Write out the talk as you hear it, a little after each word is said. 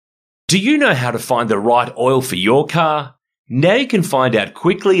Do you know how to find the right oil for your car? Now you can find out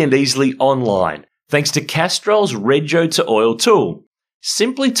quickly and easily online, thanks to Castrol's Rego to Oil tool.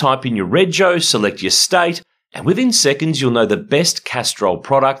 Simply type in your Rego, select your state, and within seconds you'll know the best Castrol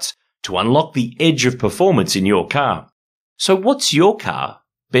products to unlock the edge of performance in your car. So what's your car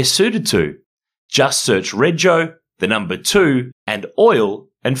best suited to? Just search Rego, the number 2, and oil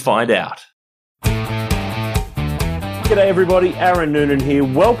and find out. G'day everybody, Aaron Noonan here.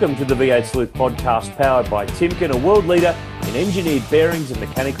 Welcome to the V8 Sleuth podcast powered by Timken, a world leader in engineered bearings and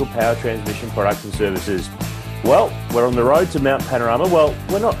mechanical power transmission products and services. Well, we're on the road to Mount Panorama. Well,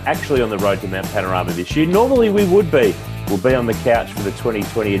 we're not actually on the road to Mount Panorama this year. Normally we would be. We'll be on the couch for the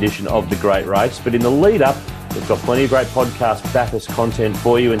 2020 edition of the Great Race. But in the lead up, we've got plenty of great podcast Bathurst content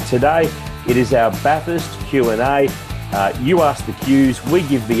for you. And today it is our Bathurst Q&A. You ask the Qs, we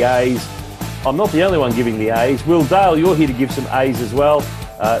give the As. I'm not the only one giving the A's. Will Dale, you're here to give some A's as well.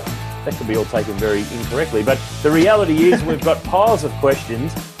 That could be all taken very incorrectly. But the reality is we've got piles of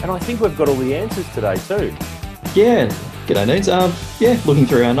questions, and I think we've got all the answers today too. Yeah, g'day notes. Looking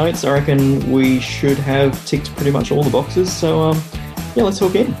through our notes, I reckon we should have ticked pretty much all the boxes. So, let's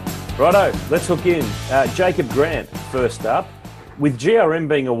hook in. Righto, let's hook in. Jacob Grant, first up. With GRM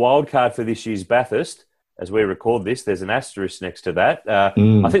being a wild card for this year's Bathurst, as we record this, there's an asterisk next to that.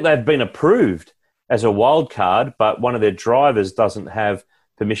 I think they've been approved as a wild card, but one of their drivers doesn't have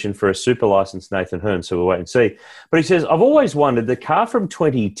permission for a super license, Nathan Hearn, so we'll wait and see. But he says, I've always wondered, the car from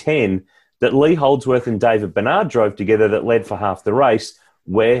 2010 that Lee Holdsworth and David Bernard drove together that led for half the race,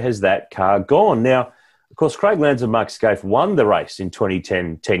 where has that car gone? Now, of course, Craig Lowndes and Mark Scaife won the race in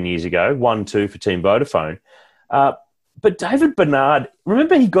 2010, 10 years ago, 1-2 for Team Vodafone. But David Bernard,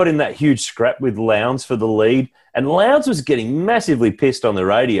 remember he got in that huge scrap with Lowndes for the lead, and Lowndes was getting massively pissed on the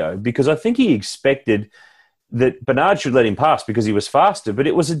radio because I think he expected that Bernard should let him pass because he was faster, but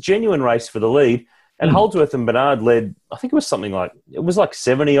it was a genuine race for the lead, and Holdsworth and Bernard led, I think it was like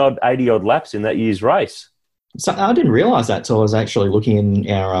 70-odd, 80-odd laps in that year's race. So I didn't realise that until I was actually looking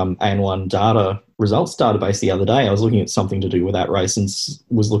in our AN1 data results database the other day. I was looking at something to do with that race and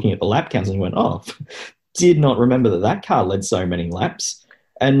was looking at the lap counts and went, did not remember that car led so many laps.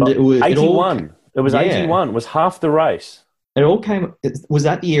 And it was 81. It was 81. It was half the race. Was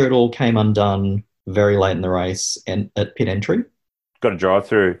that the year it all came undone very late in the race and at pit entry? Got a drive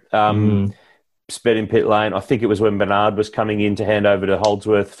through. Sped in pit lane. I think it was when Bernard was coming in to hand over to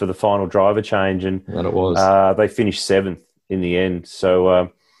Holdsworth for the final driver change. And that it was. They finished 7th in the end.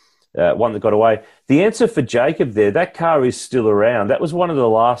 So one that got away. The answer for Jacob there, that car is still around. That was one of the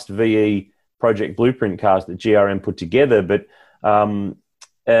last VE Project Blueprint cars that GRM put together, but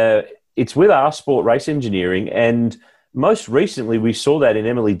it's with R Sport Race Engineering, and most recently we saw that in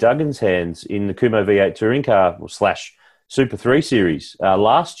Emily Duggan's hands in the Kumo V8 touring car / Super 3 series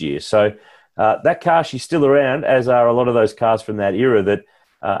last year. So that car, she's still around, as are a lot of those cars from that era that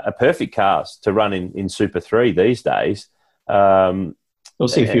are perfect cars to run in Super 3 these days. We'll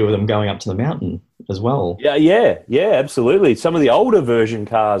see a few of them going up to the mountain as well. Yeah, absolutely. Some of the older version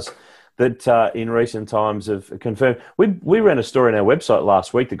cars that in recent times have confirmed. We ran a story on our website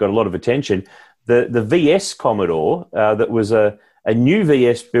last week that got a lot of attention. The VS Commodore, that was a new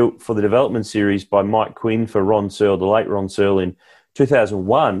VS built for the development series by Mike Quinn for Ron Searle, the late Ron Searle, in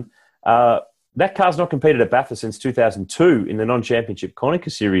 2001. That car's not competed at Bathurst since 2002 in the non-championship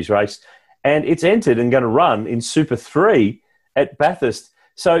Konica Series race, and it's entered and going to run in Super 3 at Bathurst.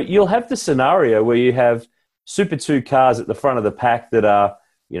 So you'll have the scenario where you have Super 2 cars at the front of the pack that are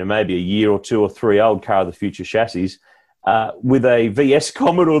maybe a year or 2 or 3 old car of the future chassis, with a VS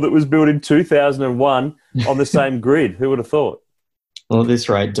Commodore that was built in 2001 on the same grid. Who would have thought? Well, at this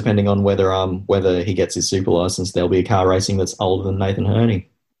rate, depending on whether he gets his super license, there'll be a car racing that's older than Nathan Herney.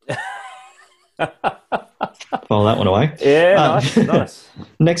 File that one away. Yeah, nice.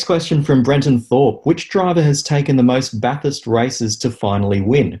 Next question from Brenton Thorpe. Which driver has taken the most Bathurst races to finally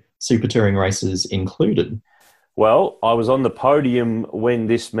win? Super touring races included. Well, I was on the podium when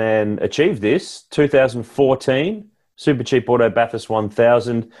this man achieved this, 2014, Super Cheap Auto Bathurst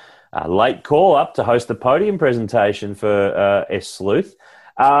 1000, late call up to host the podium presentation for S Sleuth.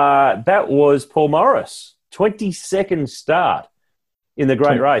 That was Paul Morris, 22nd start in the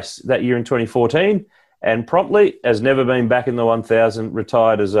Great Race that year in 2014, and promptly has never been back in the 1000,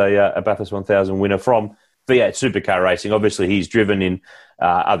 retired as a Bathurst 1000 winner from V8 supercar racing. Obviously, he's driven in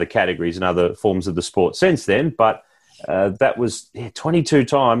other categories and other forms of the sport since then, but that was 22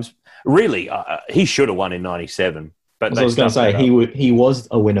 times. Really, he should have won in 97. But I was going to say, he was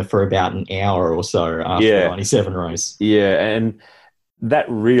a winner for about an hour or so after the 97 race. Yeah, and that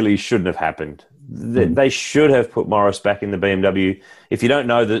really shouldn't have happened. They should have put Morris back in the BMW. If you don't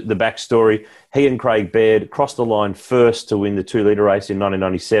know the backstory, he and Craig Baird crossed the line first to win the 2-litre race in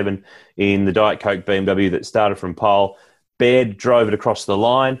 1997 in the Diet Coke BMW that started from pole. Baird drove it across the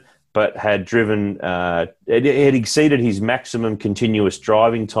line, but had driven, it had exceeded his maximum continuous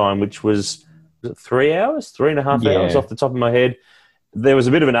driving time, which was 3 hours, 3.5 hours off the top of my head. There was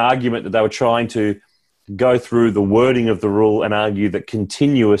a bit of an argument that they were trying to go through the wording of the rule and argue that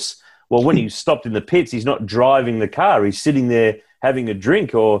continuous, well, when he stopped in the pits, he's not driving the car. He's sitting there having a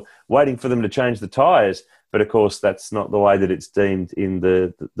drink or waiting for them to change the tyres. But, of course, that's not the way that it's deemed in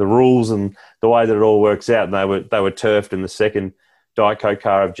the rules and the way that it all works out. And they were turfed, and the second Diet Coke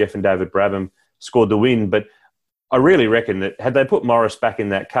car of Jeff and David Brabham scored the win. But I really reckon that had they put Morris back in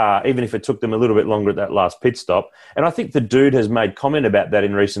that car, even if it took them a little bit longer at that last pit stop, and I think the dude has made comment about that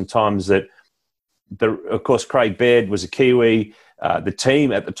in recent times that, of course, Craig Baird was a Kiwi. The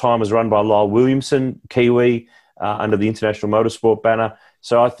team at the time was run by Lyle Williamson, Kiwi, under the International Motorsport banner.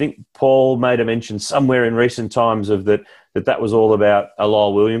 So I think Paul made a mention somewhere in recent times of that was all about a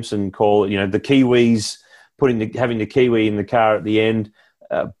Lyle Williamson call. You know, the Kiwis having the Kiwi in the car at the end.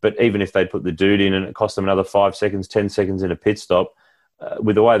 But even if they'd put the dude in and it cost them another 5 seconds, 10 seconds in a pit stop,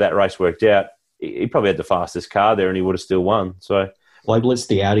 with the way that race worked out, he probably had the fastest car there and he would have still won. So, well, they blitzed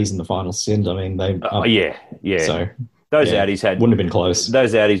the Audis in the final stint. I mean, So those Audis wouldn't have been close.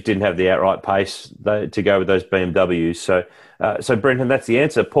 Those Audis didn't have the outright pace to go with those BMWs. So Brenton, that's the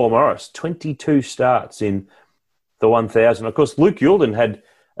answer. Paul Morris, 22 starts in the 1,000. Of course, Luke Youlden had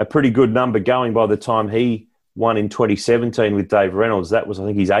a pretty good number going by the time he won in 2017 with Dave Reynolds. That was, I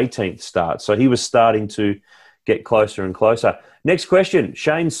think, his 18th start. So he was starting to get closer and closer. Next question,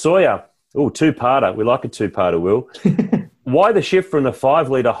 Shane Sawyer. Oh, two-parter. We like a two-parter, Will. Why the shift from the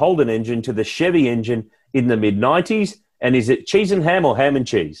 5-litre Holden engine to the Chevy engine in the mid-90s? And is it cheese and ham or ham and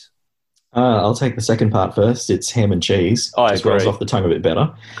cheese? I'll take the second part first. It's ham and cheese. Just rolls off the tongue a bit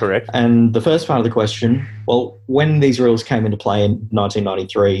better. Correct. And the first part of the question, well, when these rules came into play in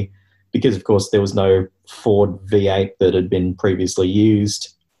 1993, because, of course, there was no Ford V8 that had been previously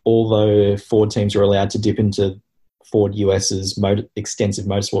used, although Ford teams were allowed to dip into Ford US's extensive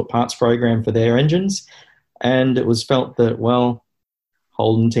motorsport parts program for their engines. And it was felt that, well,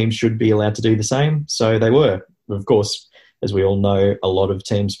 Holden teams should be allowed to do the same. So they were. Of course, as we all know, a lot of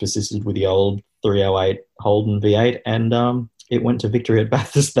teams persisted with the old 308 Holden V8, and it went to victory at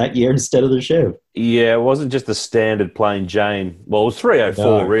Bathurst that year instead of the Chev. Yeah, it wasn't just the standard plain Jane. Well, it was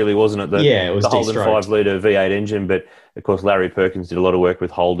 304, really, wasn't it? It was the Holden 5-litre V8 engine. But, of course, Larry Perkins did a lot of work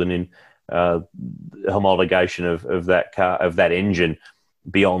with Holden in homologation of that car, of that engine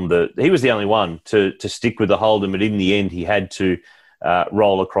beyond he was the only one to stick with the Holden, but in the end he had to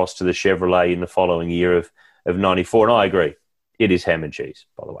roll across to the Chevrolet in the following year of 94. And I agree. It is ham and cheese,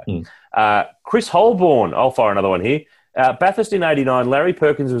 by the way. Chris Holborn, I'll fire another one here. Bathurst in 89, Larry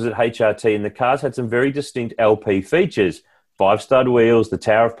Perkins was at HRT and the cars had some very distinct LP features, 5-stud wheels, the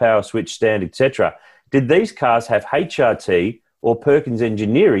Tower of Power switch stand, etc. Did these cars have HRT or Perkins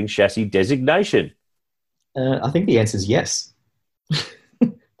Engineering chassis designation? I think the answer is yes.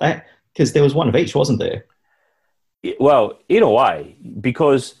 Because there was one of each, wasn't there? Well, in a way,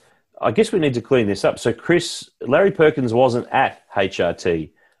 because I guess we need to clean this up. So, Larry Perkins wasn't at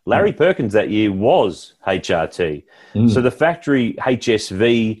HRT. Larry Perkins that year was HRT. So the factory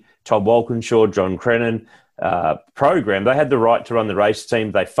HSV, Tom Walkinshaw, John Crennan program, they had the right to run the race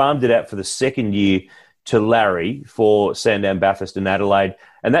team. They farmed it out for the second year to Larry for Sandown, Bathurst and Adelaide.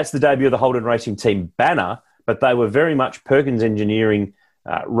 And that's the debut of the Holden Racing Team banner, but they were very much Perkins Engineering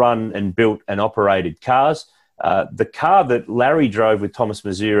run and built and operated cars. The car that Larry drove with Thomas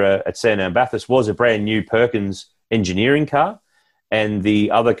Mazura at Sandown Bathurst was a brand new Perkins Engineering car. And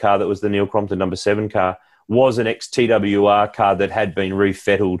the other car that was the Neil Crompton number 7 car was an ex-TWR car that had been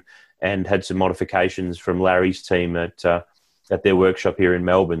refettled and had some modifications from Larry's team at their workshop here in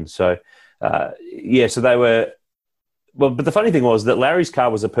Melbourne. So, so they were... Well, but the funny thing was that Larry's car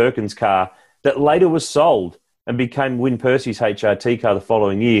was a Perkins car that later was sold and became Win Percy's HRT car the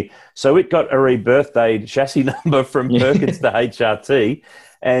following year. So it got a rebirthday chassis number from Perkins to HRT.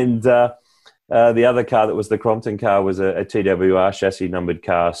 And the other car that was the Crompton car was a TWR chassis numbered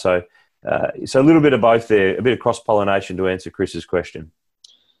car. So a little bit of both there, a bit of cross-pollination to answer Chris's question.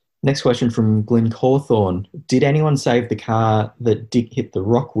 Next question from Glenn Cawthorne. Did anyone save the car that Dick hit the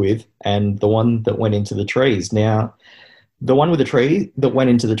rock with and the one that went into the trees? Now, the one with the tree that went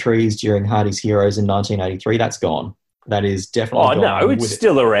into the trees during Hardy's Heroes in 1983, that's gone. That is definitely gone. Oh, no, it's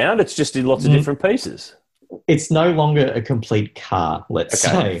still around. It's just in lots of different pieces. it's no longer a complete car, let's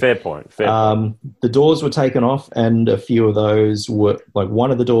say. Fair point. Fair point. The doors were taken off, and a few of those were, like, one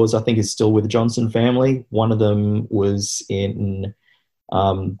of the doors I think is still with the Johnson family. One of them was in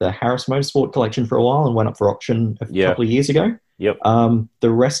the Harris Motorsport collection for a while and went up for auction a couple of years ago. Yep.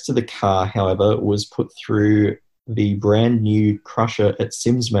 The rest of the car, however, was put through the brand new Crusher at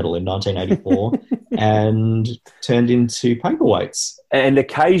Sims Metal in 1984 and turned into paperweights. And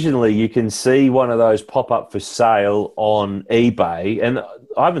occasionally you can see one of those pop up for sale on eBay. And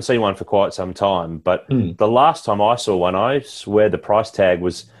I haven't seen one for quite some time, but the last time I saw one, I swear the price tag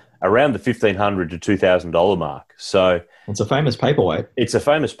was around the $1,500 to $2,000 mark. So it's a famous paperweight. It's a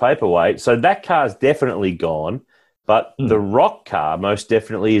famous paperweight. So that car's definitely gone, but the Rock car most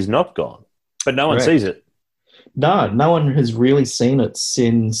definitely is not gone. But no one sees it. No one has really seen it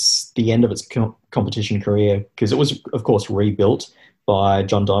since the end of its competition career, because it was, of course, rebuilt by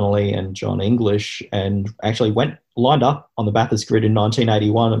John Donnelly and John English, and actually lined up on the Bathurst grid in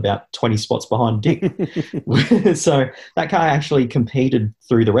 1981, about 20 spots behind Dick. So that car actually competed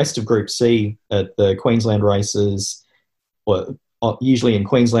through the rest of Group C at the Queensland races, or usually in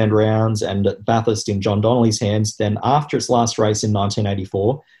Queensland rounds, and at Bathurst in John Donnelly's hands. Then after its last race in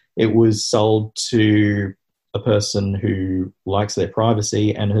 1984, it was sold to a person who likes their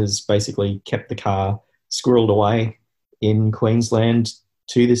privacy and has basically kept the car squirreled away in Queensland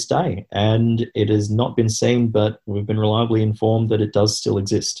to this day. And it has not been seen, but we've been reliably informed that it does still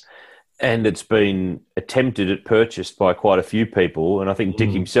exist. And it's been attempted at purchase by quite a few people. And I think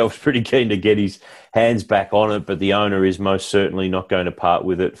Dick himself's pretty keen to get his hands back on it, but the owner is most certainly not going to part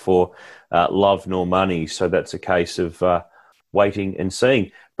with it for love nor money. So that's a case of waiting and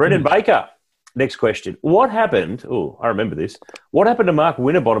seeing. Brendan Baker. Next question. What happened? Oh, I remember this. What happened to Mark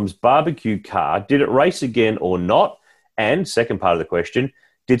Winterbottom's barbecue car? Did it race again or not? And second part of the question,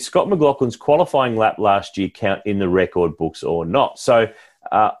 did Scott McLaughlin's qualifying lap last year count in the record books or not? So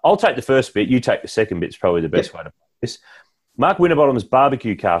I'll take the first bit. You take the second bit. It's probably the best way to put this. Mark Winterbottom's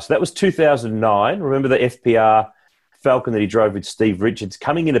barbecue car. So that was 2009. Remember the FPR Falcon that he drove with Steve Richards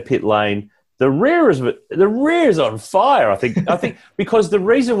coming into pit lane. The rear is on fire, I think, because the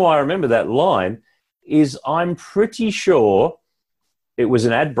reason why I remember that line is I'm pretty sure it was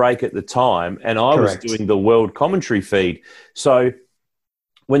an ad break at the time, and I was doing the world commentary feed. So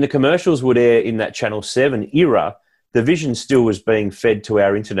when the commercials would air in that Channel 7 era, the vision still was being fed to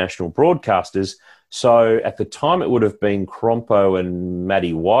our international broadcasters. So at the time it would have been Crompo and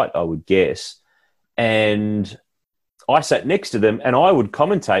Matty White, I would guess. And I sat next to them and I would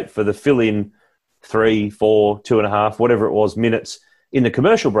commentate for the fill-in 3, 4, 2.5, whatever it was, minutes in the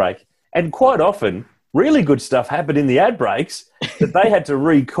commercial break. And quite often, really good stuff happened in the ad breaks that they had to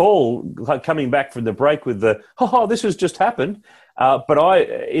recall, like coming back from the break with the, this has just happened. But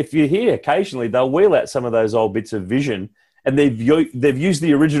if you hear occasionally, they'll wheel out some of those old bits of vision and they've used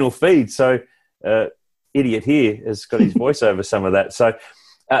the original feed. So idiot here has got his voice over some of that. So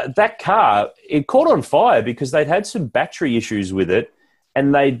that car, it caught on fire because they'd had some battery issues with it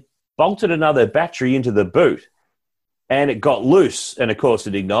and they bolted another battery into the boot and it got loose. And, of course,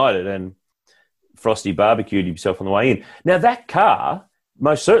 it ignited and Frosty barbecued himself on the way in. Now, that car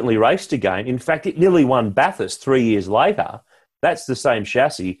most certainly raced again. In fact, it nearly won Bathurst 3 years later. That's the same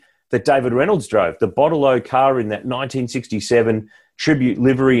chassis that David Reynolds drove, the Bottle car in that 1967 tribute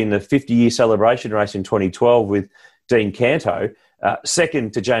livery in the 50-year celebration race in 2012 with Dean Canto.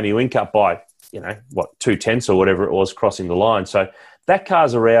 Second to Jamie Whincup by, 2/10 or whatever it was crossing the line. So that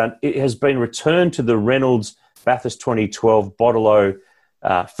car's around. It has been returned to the Reynolds Bathurst 2012 Bottle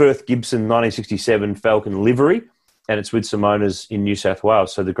Firth Gibson 1967 Falcon livery, and it's with some owners in New South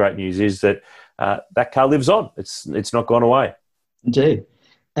Wales. So the great news is that that car lives on. It's not gone away. Indeed.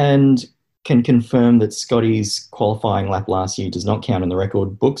 And can confirm that Scotty's qualifying lap last year does not count in the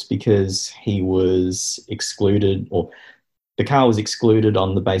record books because he was excluded, or the car was excluded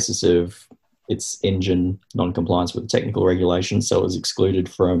on the basis of its engine non-compliance with the technical regulations. So it was excluded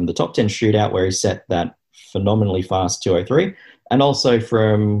from the top 10 shootout where he set that phenomenally fast 203 and also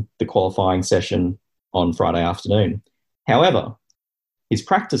from the qualifying session on Friday afternoon. However, his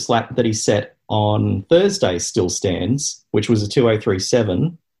practice lap that he set on Thursday still stands, which was a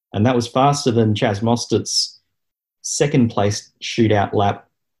 203.7, and that was faster than Chaz Mostert's second place shootout lap.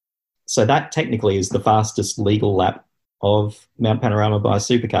 So that technically is the fastest legal lap of Mount Panorama by a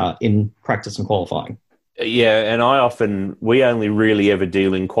supercar in practice and qualifying. Yeah, and we only really ever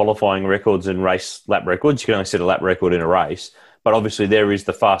deal in qualifying records and race lap records. You can only set a lap record in a race, but obviously there is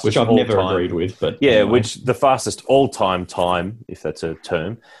the fastest which I've never agreed with. But yeah, anyway. Which the fastest all-time time, if that's a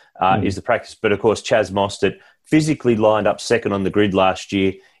term, is the practice. But of course, Chaz Mostert physically lined up second on the grid last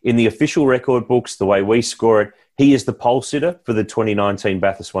year. In the official record books, the way we score it, he is the pole sitter for the 2019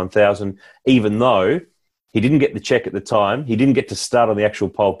 Bathurst 1000, even though he didn't get the check at the time. He didn't get to start on the actual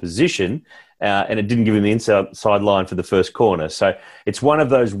pole position, and it didn't give him the inside line for the first corner. So it's one of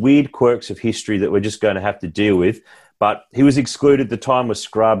those weird quirks of history that we're just going to have to deal with. But he was excluded. The time was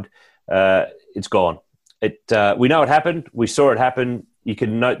scrubbed. It's gone. We know it happened. We saw it happen. You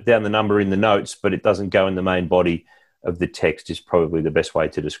can note down the number in the notes, but it doesn't go in the main body of the text is probably the best way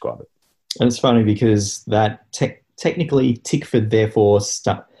to describe it. And it's funny because that technically Tickford therefore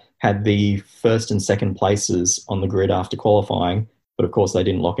had the first and second places on the grid after qualifying, but of course they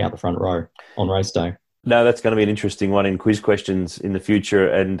didn't lock out the front row on race day. No, that's going to be an interesting one in quiz questions in the future.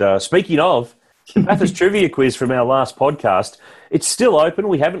 And speaking of, Bathurst trivia quiz from our last podcast, it's still open.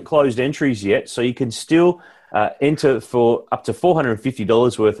 We haven't closed entries yet, so you can still enter for up to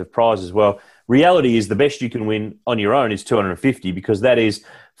 $450 worth of prize as well. Reality is the best you can win on your own is $250 because that is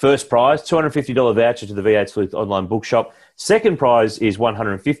first prize, $250 voucher to the V8 Sleuth online bookshop. Second prize is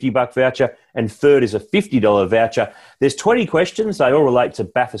 $150 voucher, and third is a $50 voucher. There's 20 questions. They all relate to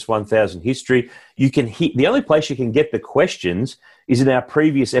Bathurst 1000 history. The only place you can get the questions is in our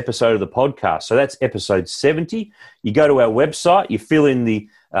previous episode of the podcast. So that's episode 70. You go to our website, you fill in the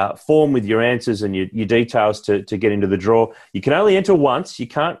form with your answers and your details to get into the draw. You can only enter once. You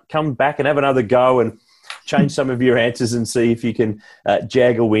can't come back and have another go and change some of your answers and see if you can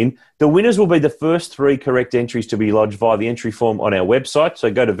jag a win. The winners will be the first 3 correct entries to be lodged via the entry form on our website.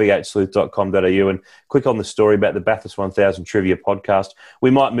 So go to v8sleuth.com.au and click on the story about the Bathurst 1000 Trivia podcast.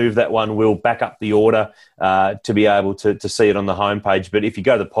 We might move that one. We'll back up the order to be able to see it on the homepage. But if you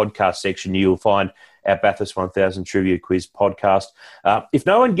go to the podcast section, you'll find our Bathurst 1000 Trivia Quiz podcast. If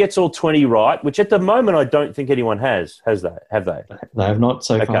no one gets all 20 right, which at the moment I don't think anyone has they? Have they? They have not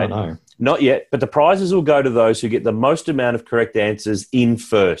so far, no. Not yet, but the prizes will go to those who get the most amount of correct answers in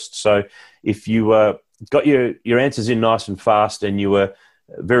first. So if you got your answers in nice and fast and you were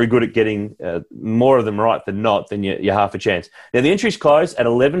very good at getting more of them right than not, then you're half a chance. Now, the entries close at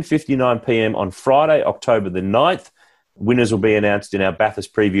 11:59 p.m. on Friday, October the 9th. Winners will be announced in our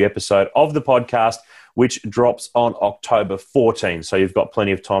Bathurst preview episode of the podcast, which drops on October 14. So you've got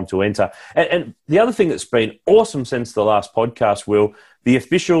plenty of time to enter. And the other thing that's been awesome since the last podcast, Will, the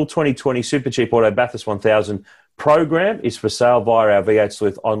official 2020 Super Cheap Auto Bathurst 1000 program is for sale via our V8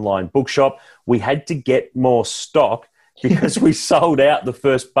 Sleuth online bookshop. We had to get more stock because we sold out the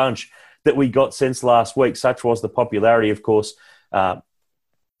first bunch that we got since last week. Such was the popularity, of course. A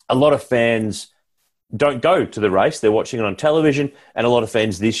lot of fans don't go to the race. They're watching it on television, and a lot of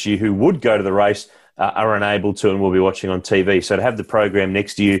fans this year who would go to the race are unable to and will be watching on TV. So to have the program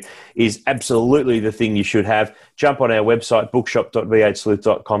next to you is absolutely the thing you should have. Jump on our website,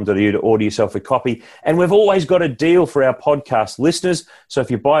 bookshop.v8sleuth.com.au to order yourself a copy. And we've always got a deal for our podcast listeners. So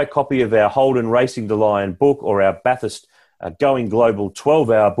if you buy a copy of our Holden Racing the Lion book or our Bathurst Going Global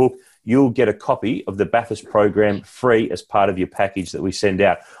 12-hour book, you'll get a copy of the Bathurst program free as part of your package that we send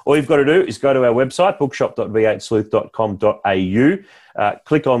out. All you've got to do is go to our website, bookshop.v8sleuth.com.au,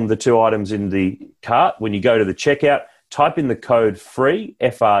 click on the 2 items in the cart. When you go to the checkout, type in the code FREE,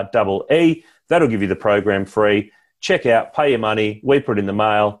 FREE. That'll give you the program free. Check out, pay your money, we put it in the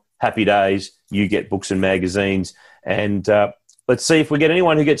mail. Happy days. You get books and magazines. And let's see if we get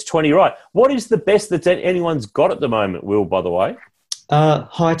anyone who gets 20 right. What is the best that anyone's got at the moment, Will, by the way?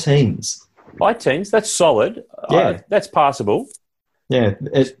 High teens. High teens, that's solid. Yeah. That's passable. Yeah,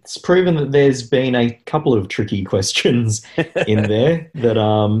 it's proven that there's been a couple of tricky questions in there that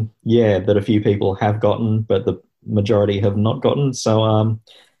that a few people have gotten, but the majority have not gotten. So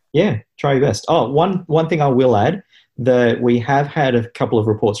try your best. Oh, one thing I will add, that we have had a couple of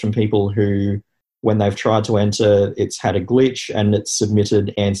reports from people who, when they've tried to enter, it's had a glitch and it's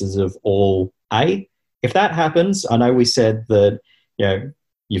submitted answers of all A. If that happens, I know we said that your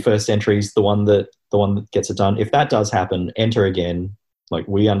first entry is the one that gets it done. If that does happen, enter again. Like,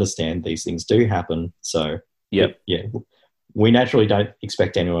 we understand these things do happen. So, we naturally don't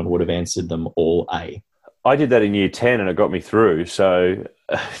expect anyone would have answered them all A. I did that in year 10 and it got me through. So,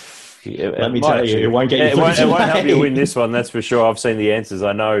 let me tell you, it won't get you it won't help you win this one, that's for sure. I've seen the answers.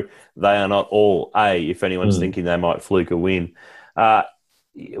 I know they are not all A if anyone's thinking they might fluke a win.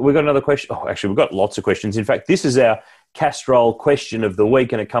 We've got another question. Oh, actually, we've got lots of questions. In fact, this is our Castrol question of the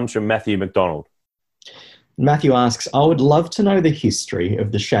week, and it comes from Matthew McDonald. Matthew asks, I would love to know the history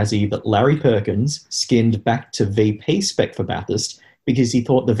of the chassis that Larry Perkins skinned back to VP spec for Bathurst because he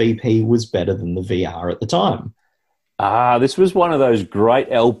thought the VP was better than the VR at the time. This was one of those great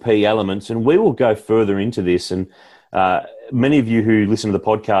LP elements, and we will go further into this. And many of you who listen to the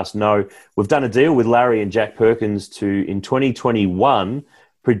podcast know we've done a deal with Larry and Jack Perkins to, in 2021,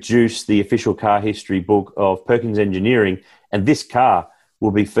 produce the official car history book of Perkins Engineering, and this car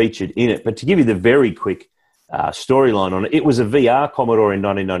will be featured in it. But to give you the very quick storyline on it, it was a VR Commodore in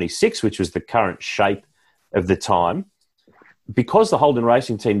 1996, which was the current shape of the time. Because the Holden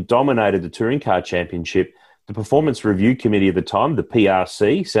Racing Team dominated the Touring Car Championship, the Performance Review Committee of the time, the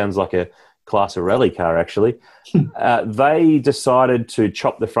PRC, sounds like a class of rally car actually, they decided to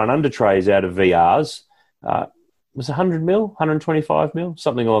chop the front under trays out of VRs. Was it 100 mil, 125 mil,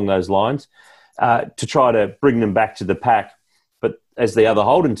 something along those lines, to try to bring them back to the pack. But as the other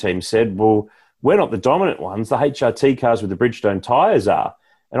Holden team said, well, we're not the dominant ones. The HRT cars with the Bridgestone tyres are.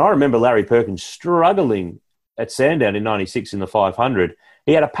 And I remember Larry Perkins struggling at Sandown in 96 in the 500.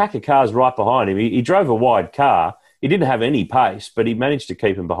 He had a pack of cars right behind him. He drove a wide car. He didn't have any pace, but he managed to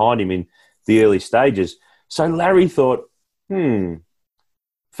keep him behind him in the early stages. So Larry thought,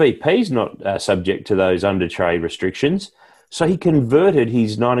 VP's not subject to those under tray restrictions. So he converted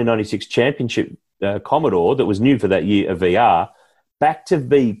his 1996 championship Commodore that was new for that year, a VR, back to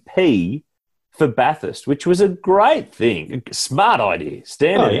VP for Bathurst, which was a great thing. A smart idea,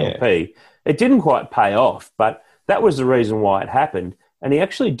 standard LP. It didn't quite pay off, but that was the reason why it happened. And he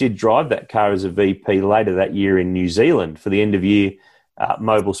actually did drive that car as a VP later that year in New Zealand for the end-of-year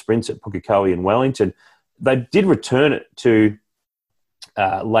mobile sprints at Pukekohe and Wellington. They did return it to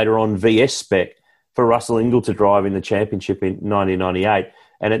later on VS spec for Russell Ingall to drive in the championship in 1998.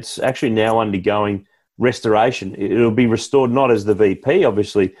 And it's actually now undergoing restoration. It'll be restored not as the VP,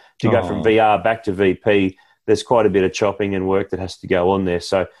 obviously, to go from VR back to VP. There's quite a bit of chopping and work that has to go on there.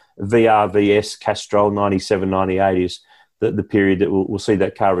 So VR, VS, Castrol 97, 98 is the period that we'll see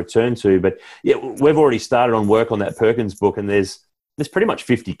that car return to. But yeah, we've already started on work on that Perkins book, and there's pretty much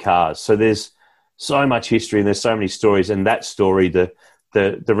 50 cars. So there's so much history and there's so many stories. And that story, the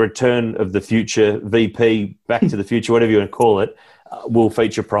return of the future VP, Back to the Future, whatever you want to call it, will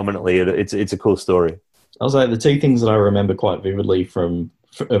feature prominently. It's a cool story. I was like, the two things that I remember quite vividly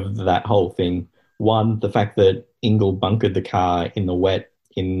of that whole thing. One, the fact that Ingall bunkered the car in the wet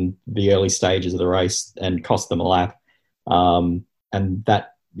in the early stages of the race and cost them a lap. And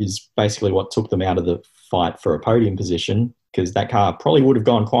that is basically what took them out of the fight for a podium position, because that car probably would have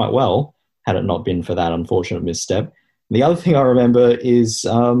gone quite well had it not been for that unfortunate misstep. The other thing I remember is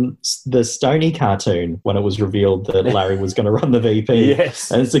the Stoney cartoon when it was revealed that Larry was going to run the VP. Yes.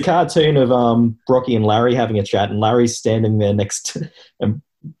 And it's a cartoon of Brocky and Larry having a chat, and Larry's standing there next to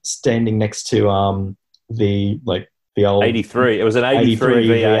the old 83. It was an 83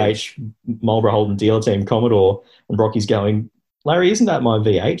 VH Marlboro Holden dealer team Commodore, and Brocky's going, Larry, isn't that my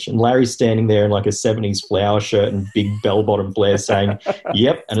VH? And Larry's standing there in like a 70s flower shirt and big bell-bottom flares saying,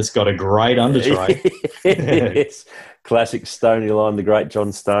 yep, and it's got a great under tray. Yes. Classic Stoney line, the great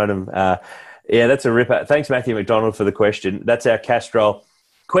John Stoneham. Yeah, that's a ripper. Thanks, Matthew McDonald, for the question. That's our Castrol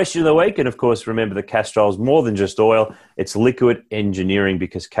question of the week. And, of course, remember the Castrol's more than just oil. It's liquid engineering,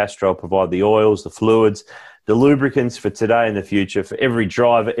 because Castrol provide the oils, the fluids, the lubricants for today and the future, for every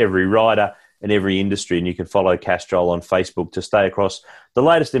driver, every rider, and every industry. And you can follow Castrol on Facebook to stay across the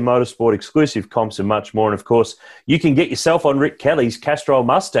latest in motorsport, exclusive comps and much more. And, of course, you can get yourself on Rick Kelly's Castrol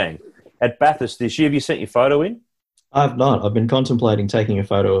Mustang at Bathurst this year. Have you sent your photo in? I've not. I've been contemplating taking a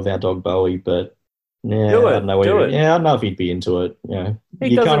photo of our dog Bowie, but yeah, I don't know. I don't know if he'd be into it. Yeah,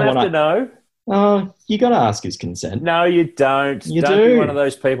 he doesn't have to know. Oh, you got to ask his consent. No, you don't. You don't do. Be one of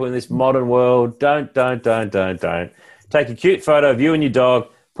those people in this modern world. Don't. Take a cute photo of you and your dog,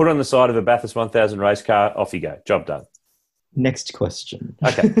 put it on the side of a Bathurst 1000 race car, off you go. Job done. Next question.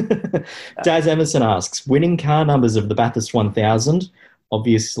 Okay. Daz Emerson asks, winning car numbers of the Bathurst 1000.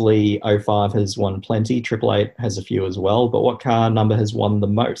 Obviously, 05 has won plenty. 888 has a few as well. But what car number has won the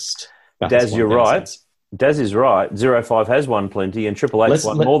most? Daz, you're right. Daz is right. 05 has won plenty, and 888's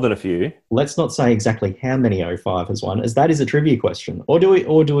won more than a few. Let's not say exactly how many 05 has won, as that is a trivia question. Or do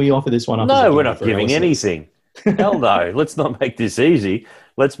we offer this one up? No, we're not giving anything. Hell no. Let's not make this easy.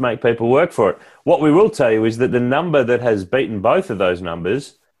 Let's make people work for it. What we will tell you is that the number that has beaten both of those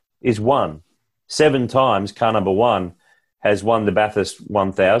numbers is 1. 7 times car number 1 has won the Bathurst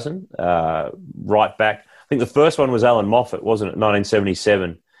 1000 right back. I think the first one was Alan Moffat, wasn't it?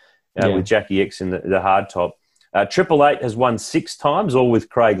 1977 with Jackie X in the hardtop. 888 has won 6 times, all with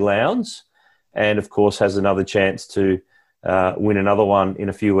Craig Lowndes, and, of course, has another chance to win another one in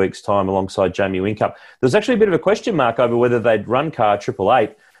a few weeks' time alongside Jamie Whincup. There's actually a bit of a question mark over whether they'd run car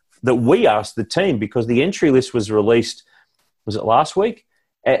 888 that we asked the team, because the entry list was released, was it last week?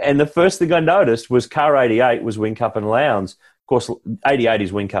 And the first thing I noticed was car 88 was Whincup and Lowndes. Of course, 88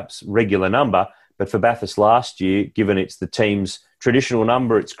 is Whincup's regular number, But for Bathurst last year, given it's the team's traditional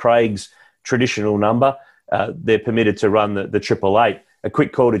number, it's Craig's traditional number, they're permitted to run the 888. A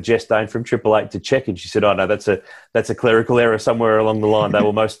quick call to Jess Dane from 888 to check, and she said, "Oh no, that's a clerical error somewhere along the line. They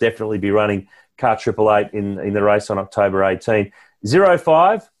will most definitely be running car 888 in the race on October 18.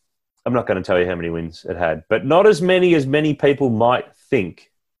 05. I'm not going to tell you how many wins it had, but not as many people might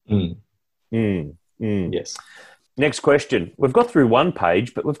think." Yes. Next question. We've got through one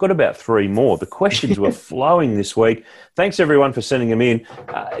page, but we've got about 3 more. The questions were flowing this week. Thanks, everyone, for sending them in.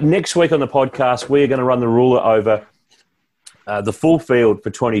 Next week on the podcast, we're going to run the ruler over the full field for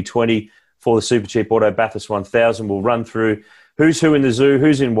 2020 for the Super Cheap Auto Bathurst 1000. We'll run through who's who in the zoo,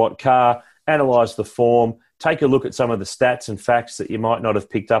 who's in what car, analyse the form, take a look at some of the stats and facts that you might not have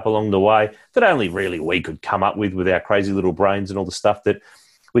picked up along the way that only really we could come up with our crazy little brains and all the stuff that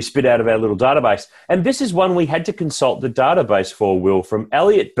we spit out of our little database. And this is one we had to consult the database for, Will, from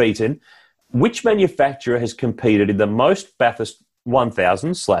Elliot Beaton. Which manufacturer has competed in the most Bathurst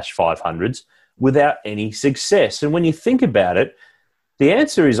 1000/500s without any success? And when you think about it, the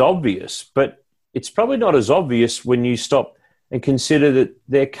answer is obvious, but it's probably not as obvious when you stop and consider that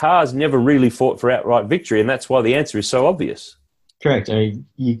their cars never really fought for outright victory, and that's why the answer is so obvious. Correct. I mean,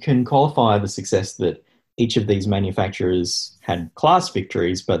 you can qualify the success that each of these manufacturers had class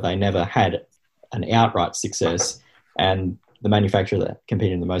victories, but they never had an outright success. And the manufacturer that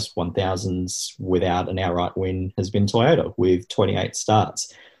competed in the most 1000s without an outright win has been Toyota with 28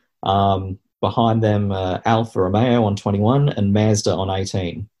 starts. Behind them, Alfa Romeo on 21 and Mazda on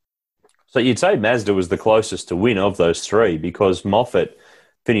 18. So you'd say Mazda was the closest to win of those 3 because Moffat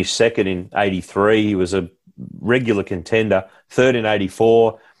finished second in 83. He was a regular contender, third in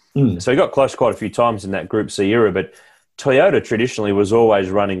 84. So he got close quite a few times in that Group C era. But Toyota traditionally was always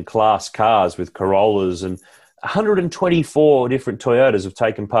running class cars with Corollas, and 124 different Toyotas have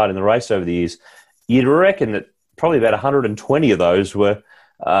taken part in the race over the years. You'd reckon that probably about 120 of those were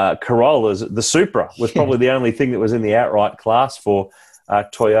Corollas. The Supra was probably the only thing that was in the outright class for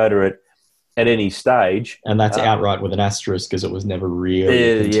Toyota at any stage. And that's outright with an asterisk because it was never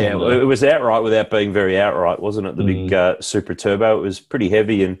really contender. Yeah, it was outright without being very outright, wasn't it? The big Supra Turbo. It was pretty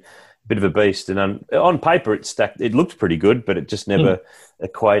heavy and a bit of a beast. And on paper, it looked pretty good, but it just never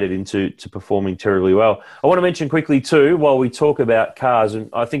equated into performing terribly well. I want to mention quickly too, while we talk about cars, and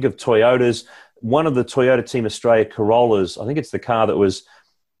I think of Toyotas, one of the Toyota Team Australia Corollas, I think it's the car that was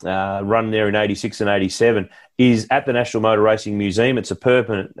run there in 86 and 87, is at the National Motor Racing Museum. It's a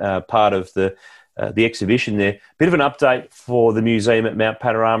permanent part of the exhibition there. Bit of an update for the museum at Mount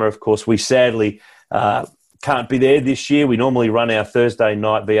Panorama. Of course, we sadly can't be there this year. We normally run our Thursday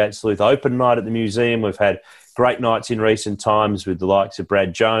night V8 Sleuth Open night at the museum. We've had great nights in recent times with the likes of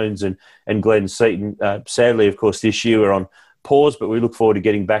Brad Jones and Glenn Seaton. Sadly, of course, this year we're on pause, but we look forward to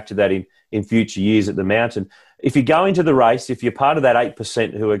getting back to that in future years at the Mountain. If you go into the race, if you're part of that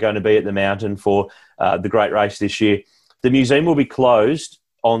 8% who are going to be at the Mountain for the great race this year, the museum will be closed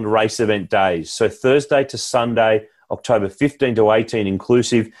on race event days. So Thursday to Sunday, October 15 to 18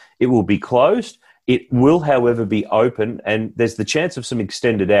 inclusive, it will be closed. It will, however, be open, and there's the chance of some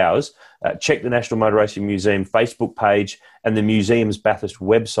extended hours. Check the National Motor Racing Museum Facebook page and the museum's Bathurst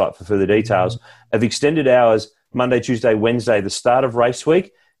website for further details of extended hours Monday, Tuesday, Wednesday, the start of race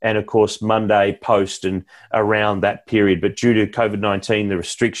week, and, of course, Monday post and around that period. But due to COVID-19, the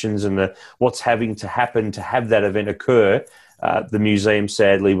restrictions and what's having to happen to have that event occur, the museum,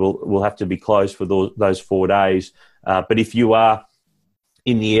 sadly, will have to be closed for those 4 days. But if you are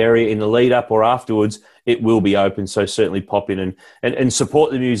in the area in the lead up or afterwards, it will be open. So certainly pop in and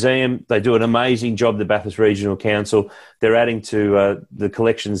support the museum. They do an amazing job, the Bathurst Regional Council. They're adding to the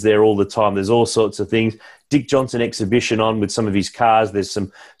collections there all the time. There's all sorts of things. Dick Johnson exhibition on with some of his cars. There's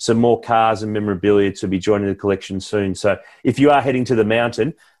some more cars and memorabilia to be joining the collection soon. So if you are heading to the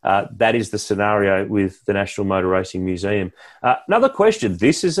Mountain, that is the scenario with the National Motor Racing Museum. Another question.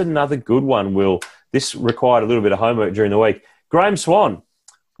 This is another good one, Will. This required a little bit of homework during the week. Graham Swan,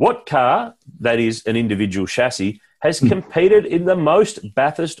 what car, that is an individual chassis, has competed in the most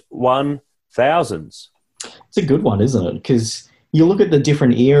Bathurst 1000s? It's a good one, isn't it? Because you look at the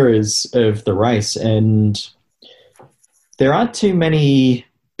different eras of the race and there aren't too many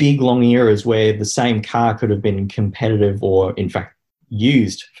big, long eras where the same car could have been competitive or, in fact,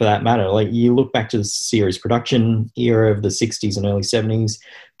 used for that matter. Like you look back to the series production era of the 60s and early 70s,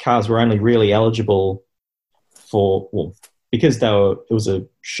 cars were only really eligible for, well, because it was a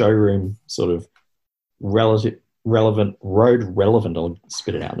showroom sort of road relevant. I'll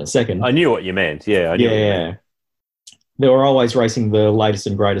spit it out in a second. I knew what you meant. Yeah. Yeah. They were always racing the latest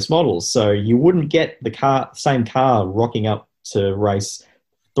and greatest models. So you wouldn't get the same car rocking up to race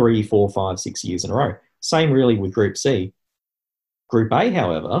 3, 4, 5, 6 years in a row. Same really with Group C. Group A,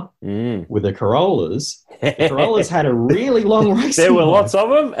 however, with the Corollas had a really long race. There were lots of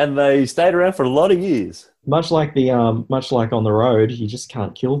them, and they stayed around for a lot of years. Much like on the road, you just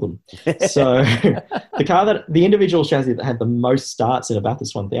can't kill them. So the individual chassis that had the most starts in a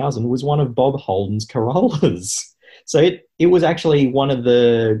Bathurst 1000 was one of Bob Holden's Corollas. So it was actually one of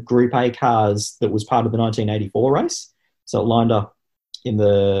the Group A cars that was part of the 1984 race. So it lined up in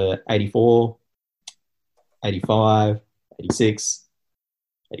the 84, 85, 86,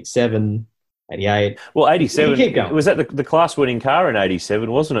 87, 88. Well, 87, keep going. Was that the class-winning car in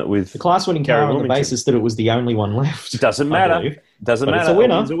 87, wasn't it? With the class-winning car on the basis that it was the only one left. Doesn't matter. Doesn't matter. It's a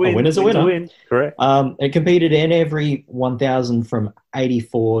winner. A winner's a winner. Correct. It competed in every 1000 from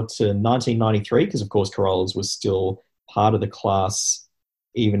 84 to 1993 because, of course, Corollas was still part of the class,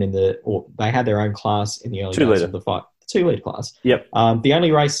 they had their own class in the early days of the fight. 2-litre class. Yep. The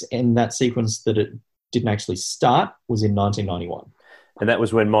only race in that sequence that it didn't actually start was in 1991. And that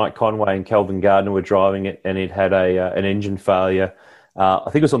was when Mike Conway and Kelvin Gardner were driving it, and it had an engine failure. I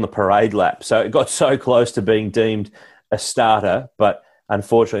think it was on the parade lap. So it got so close to being deemed a starter, but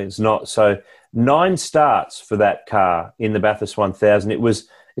unfortunately it's not. So 9 starts for that car in the Bathurst 1000.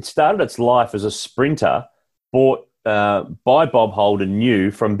 It started its life as a Sprinter bought by Bob Holden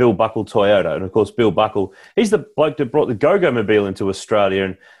new from Bill Buckle Toyota. And, of course, Bill Buckle, he's the bloke that brought the Go-Go Mobile into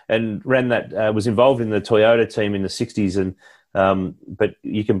Australia and ran that, was involved in the Toyota team in the 60s. And but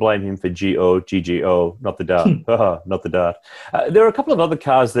you can blame him for GGO, not the Dart. Not the Dart. There are a couple of other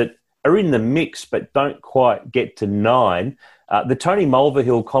cars that are in the mix but don't quite get to 9. The Tony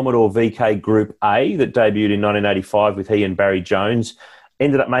Mulvihill Commodore VK Group A that debuted in 1985 with he and Barry Jones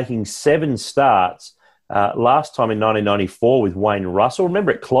ended up making 7 starts. Last time in 1994 with Wayne Russell.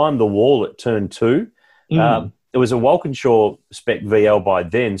 Remember, it climbed the wall at turn 2. It was a Walkinshaw spec VL by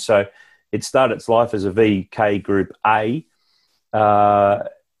then, so it started its life as a VK Group A and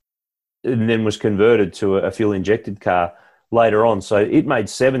then was converted to a fuel-injected car later on. So it made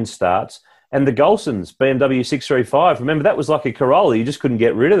 7 starts. And the Golsons, BMW 635, remember, that was like a Corolla. You just couldn't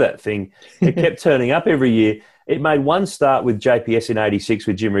get rid of that thing. It kept turning up every year. It made 1 start with JPS in 86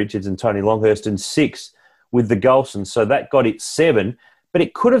 with Jim Richards and Tony Longhurst and 6 with the Golsons. So that got it 7. But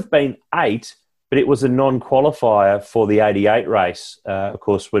it could have been 8, but it was a non-qualifier for the 88 race. Of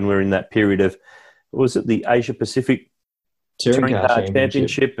course, when we were in that period of, was it the Asia Pacific Touring Car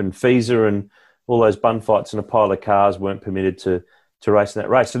Championship and FISA and all those bun fights and a pile of cars weren't permitted to race in that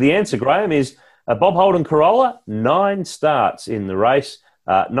race. So the answer, Graham, is Bob Holden Corolla, 9 starts in the race,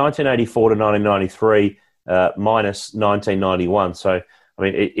 1984 to 1993, minus 1991. So, I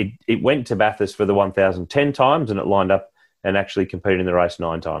mean, it went to Bathurst for the 1010 times and it lined up and actually competed in the race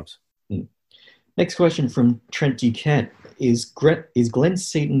 9 times. Next question from Trent Duquette. Is Glenn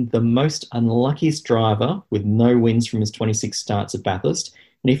Seaton the most unluckiest driver with no wins from his 26 starts at Bathurst?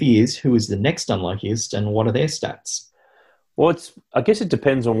 And if he is, who is the next unluckiest and what are their stats? Well, I guess it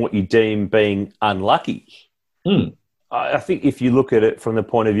depends on what you deem being unlucky. I think if you look at it from the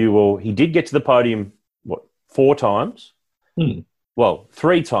point of view, well, he did get to the podium, 4 times? Well,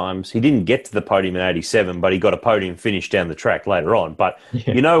 3 times. He didn't get to the podium in 87, but he got a podium finish down the track later on. But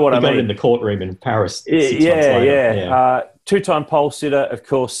you know what I mean? Got in the courtroom in Paris 6 months later. Yeah. 2-time pole sitter, of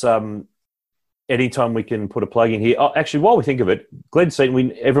course. Anytime we can put a plug in here. Oh, actually, while we think of it, Glenn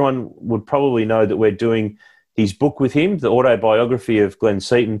Seaton, everyone would probably know that we're doing his book with him, the autobiography of Glenn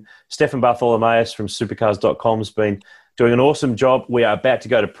Seaton. Stefan Bartholomaeus from supercars.com has been doing an awesome job. We are about to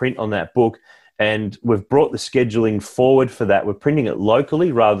go to print on that book. And we've brought the scheduling forward for that. We're printing it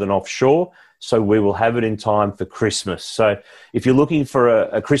locally rather than offshore, so we will have it in time for Christmas. So if you're looking for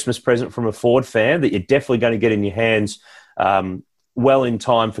a Christmas present from a Ford fan that you're definitely going to get in your hands well in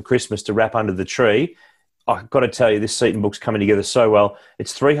time for Christmas to wrap under the tree, I've got to tell you, this Seaton book's coming together so well.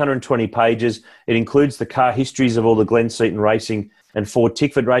 It's 320 pages. It includes the car histories of all the Glenn Seaton racing and Ford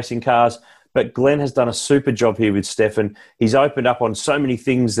Tickford racing cars. But Glenn has done a super job here with Stefan. He's opened up on so many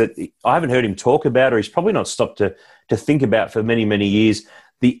things that I haven't heard him talk about, or he's probably not stopped to think about for many, many years.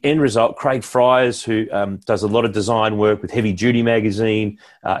 The end result, Craig Fryers, who does a lot of design work with Heavy Duty Magazine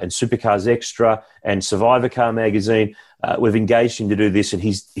and Supercars Extra and Survivor Car Magazine, we've engaged him to do this, and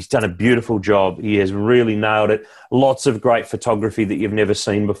he's done a beautiful job. He has really nailed it. Lots of great photography that you've never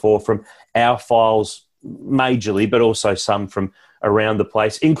seen before from our files majorly, but also some from around the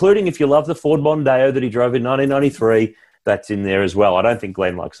place, including if you love the Ford Mondeo that he drove in 1993, that's in there as well. I don't think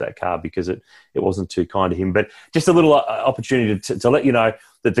Glenn likes that car because it wasn't too kind to him. But just a little opportunity to let you know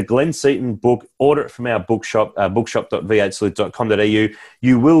that the Glenn Seaton book, order it from our bookshop, bookshop.v8salute.com.au.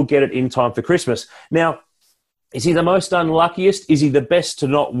 You will get it in time for Christmas. Now, Is he the most unluckiest? Is he the best to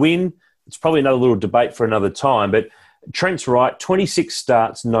not win? It's probably another little debate for another time, but Trent's right. 26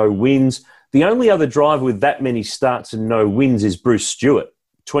 starts, no wins. The only other driver with that many starts and no wins is Bruce Stewart.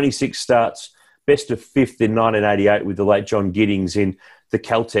 26 starts, best of fifth in 1988 with the late John Giddings in the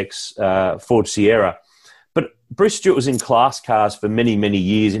Caltex Ford Sierra. But Bruce Stewart was in class cars for many, many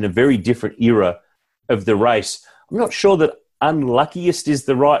years in a very different era of the race. I'm not sure that unluckiest is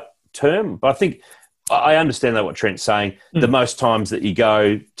the right term, but I think I understand that what Trent's saying. The most times that you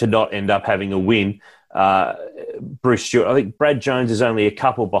go to not end up having a win, Bruce Stewart. I think Brad Jones is only a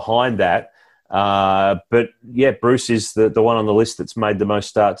couple behind that. But, yeah, Bruce is the one on the list that's made the most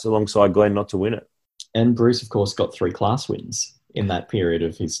starts alongside Glenn not to win it. And Bruce, of course, got 3 class wins in that period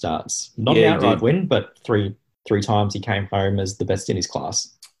of his starts. Not an outright win, but three times he came home as the best in his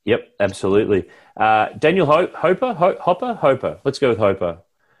class. Yep, absolutely. Daniel Hopper? Let's go with Hopper.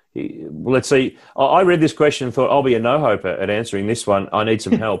 Let's see. I read this question and thought, I'll be a no-hoper at answering this one. I need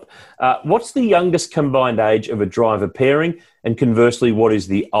some help. What's the youngest combined age of a driver pairing? And conversely, what is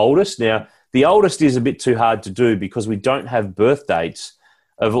the oldest? Now, the oldest is a bit too hard to do because we don't have birth dates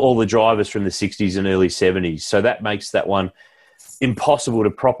of all the drivers from the 60s and early 70s. So that makes that one impossible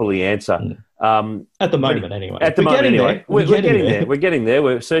to properly answer. At the moment, anyway. At the moment, anyway. We're getting there. We're getting there.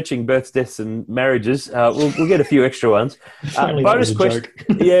 We're searching births, deaths, and marriages. We'll get a few extra ones. Bonus question.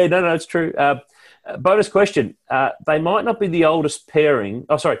 Yeah, no, it's true. Bonus question. They might not be the oldest pairing.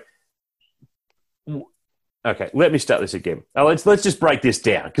 Oh, sorry. Okay, let me start this again. Let's just break this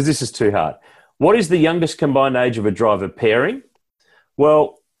down because this is too hard. What is the youngest combined age of a driver pairing?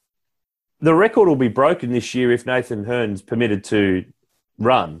 Well, the record will be broken this year if Nathan Hearn's permitted to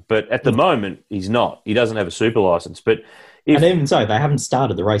run, but at the moment he's not. He doesn't have a super license. But and even so, they haven't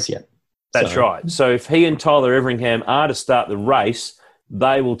started the race yet. That's right. So if he and Tyler Everingham are to start the race,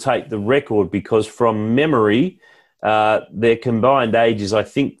 they will take the record because from memory, their combined age is, I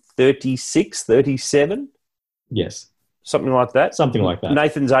think, 36, 37? Yes. Something like that? Something like that.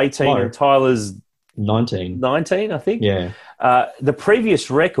 Nathan's 18 and Tyler's 19. 19, I think? Yeah. The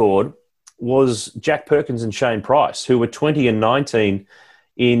previous record was Jack Perkins and Shane Price, who were 20 and 19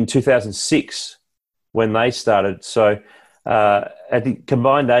 in 2006 when they started. So at the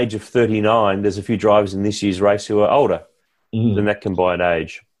combined age of 39, there's a few drivers in this year's race who are older than that combined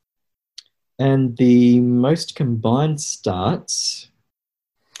age. And the most combined starts?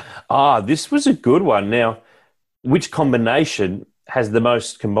 This was a good one. Now, which combination has the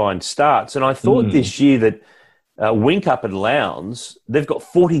most combined starts? And I thought this year that Wink Up and Lowndes, they've got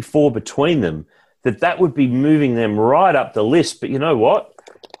 44 between them, that would be moving them right up the list. But you know what?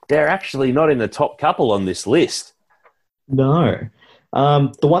 They're actually not in the top couple on this list. No.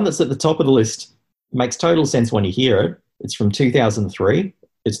 The one that's at the top of the list makes total sense when you hear it. It's from 2003.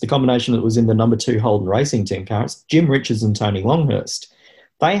 It's the combination that was in the number 2 Holden Racing Team car. It's Jim Richards and Tony Longhurst.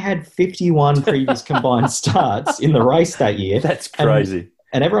 They had 51 previous combined starts in the race that year. That's crazy.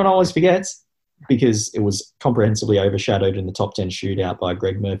 And everyone always forgets, because it was comprehensively overshadowed in the top 10 shootout by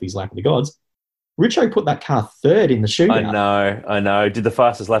Greg Murphy's Lap of the Gods. Richo put that car 3rd in the shootout. I know. Did the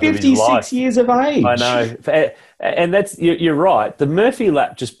fastest lap of his life. 56 years of age. I know. And you're right. The Murphy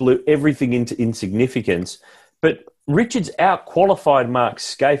lap just blew everything into insignificance. But Richards out-qualified Mark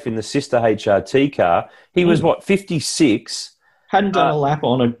Scaife in the sister HRT car. He was, 56? Hadn't done a lap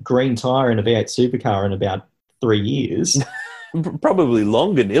on a green tyre in a V8 supercar in about 3 years. Probably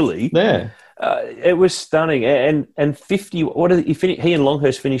longer, nearly. Yeah. It was stunning. And 50, he and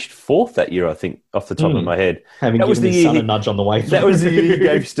Longhurst finished 4th that year, I think, off the top of my head. Having that given his son a nudge on the way through. That was the year he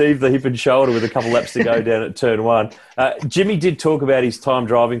gave Steve the hip and shoulder with a couple laps to go down at turn 1. Jimmy did talk about his time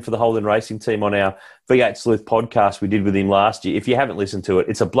driving for the Holden Racing Team on our V8 Sleuth podcast we did with him last year. If you haven't listened to it,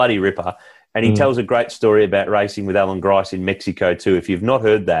 it's a bloody ripper. And he tells a great story about racing with Alan Grice in Mexico too. If you've not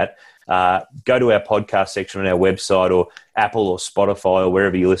heard that, go to our podcast section on our website or Apple or Spotify or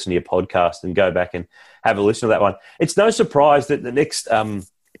wherever you listen to your podcast and go back and have a listen to that one. It's no surprise that the next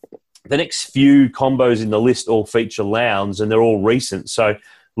few combos in the list all feature Lowndes, and they're all recent. So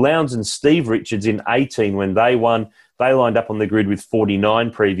Lowndes and Steve Richards in 18 when they won, they lined up on the grid with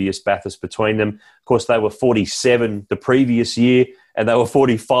 49 previous Bathursts between them. Of course, they were 47 the previous year, and they were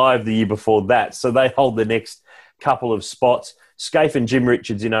 45 the year before that. So they hold the next couple of spots. Scaife and Jim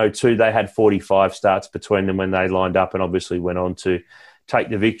Richards in 02, they had 45 starts between them when they lined up and obviously went on to take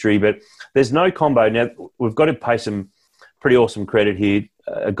the victory. But there's no combo. Now, we've got to pay some pretty awesome credit here.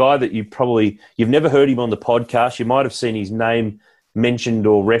 A guy that you've never heard him on the podcast. You might have seen his name mentioned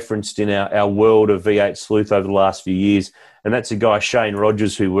or referenced in our world of V8 Sleuth over the last few years, and that's a guy, Shane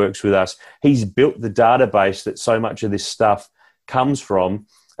Rogers, who works with us. He's built the database that so much of this stuff comes from.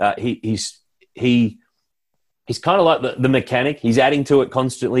 He he's kind of like the mechanic. He's adding to it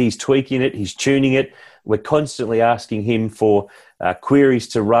constantly. He's tweaking it. He's tuning it. We're constantly asking him for queries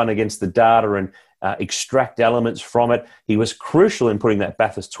to run against the data and extract elements from it. He was crucial in putting that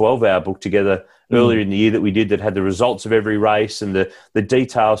Bathurst 12-hour book together earlier in the year that we did, that had the results of every race and the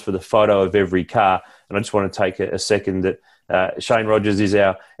details for the photo of every car. And I just want to take a second that Shane Rogers is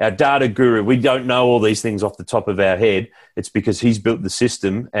our data guru. We don't know all these things off the top of our head. It's because he's built the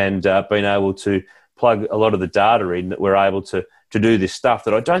system and been able to plug a lot of the data in that we're able to do this stuff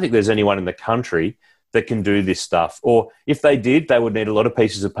that I don't think there's anyone in the country that can do this stuff. Or if they did, they would need a lot of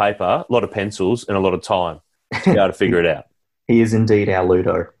pieces of paper, a lot of pencils, and a lot of time to be able to figure it out. He is indeed our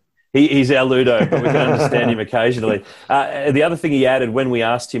Ludo. He's our Ludo, but we can understand him occasionally. The other thing he added when we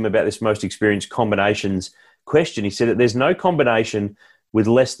asked him about this most experienced combinations question, he said that there's no combination with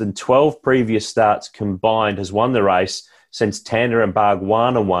less than 12 previous starts combined has won the race since Tander and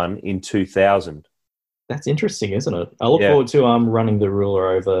Bargwana won in 2000. That's interesting, isn't it? I look forward to running the ruler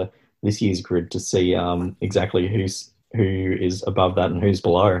over this year's grid to see exactly who is above that and who's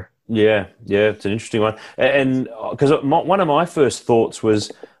below. Yeah, it's an interesting one. And because one of my first thoughts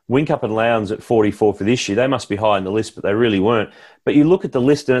was Whincup and Lowndes at 44 for this year. They must be high on the list, but they really weren't. But you look at the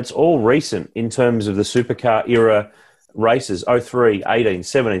list and it's all recent in terms of the supercar era races, 03, 18,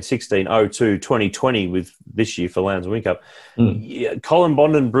 17, 16, 02, 2020 with this year for Lowndes and Whincup. Colin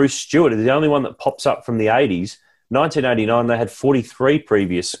Bond and Bruce Stewart are the only one that pops up from the 80s. 1989, they had 43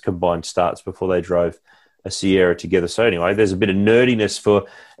 previous combined starts before they drove a Sierra together. So anyway, there's a bit of nerdiness for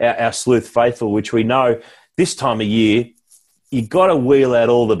our sleuth faithful, which we know this time of year, you got to wheel out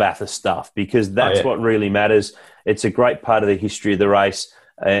all the Bathurst stuff because that's what really matters. It's a great part of the history of the race.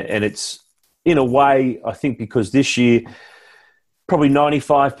 And it's, in a way, I think because this year, probably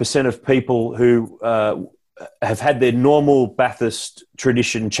 95% of people who have had their normal Bathurst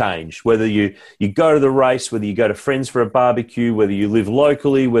tradition change, whether you go to the race, whether you go to friends for a barbecue, whether you live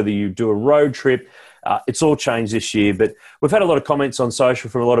locally, whether you do a road trip, it's all changed this year. But we've had a lot of comments on social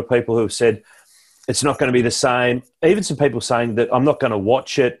from a lot of people who have said it's not going to be the same. Even some people saying that I'm not going to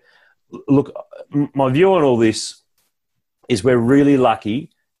watch it. Look, my view on all this is we're really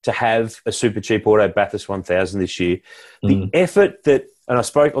lucky to have a super cheap auto Bathurst 1000 this year. The effort that, and I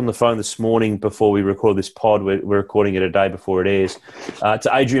spoke on the phone this morning before we record this pod, we're recording it a day before it airs, to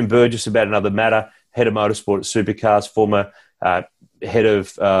Adrian Burgess about another matter, head of motorsport at Supercars, former head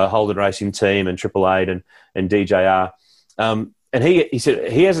of Holden Racing Team and Triple Eight and DJR. And he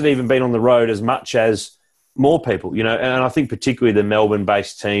said he hasn't even been on the road as much as more people, and I think particularly the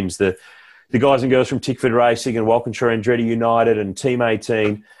Melbourne-based teams, the guys and girls from Tickford Racing and Walkinshaw Andretti United and Team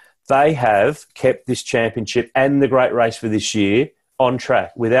 18, they have kept this championship and the great race for this year on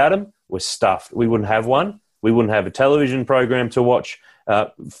track. Without them, we're stuffed. We wouldn't have one. We wouldn't have a television program to watch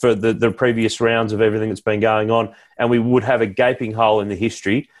for the previous rounds of everything that's been going on, and we would have a gaping hole in the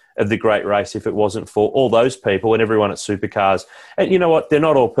history of the great race if it wasn't for all those people and everyone at Supercars. And you know what? They're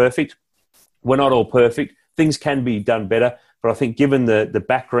not all perfect. We're not all perfect. Things can be done better, but I think given the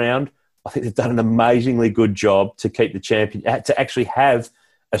background, I think they've done an amazingly good job to keep the champion, to actually have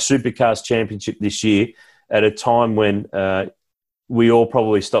a Supercars championship this year at a time when we all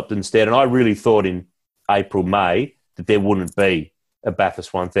probably stopped and stared. And I really thought in April, May, that there wouldn't be a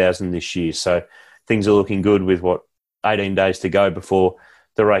Bathurst 1000 this year. So things are looking good with 18 days to go before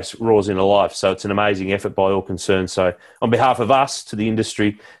the race roars into life. So it's an amazing effort by all concerned. So on behalf of us to the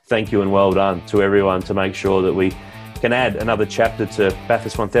industry, thank you and well done to everyone to make sure that we can add another chapter to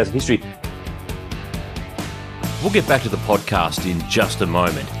Bathurst 1000 history. We'll get back to the podcast in just a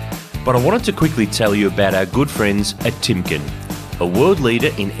moment, but I wanted to quickly tell you about our good friends at Timken, a world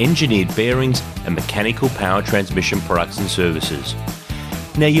leader in engineered bearings and mechanical power transmission products and services.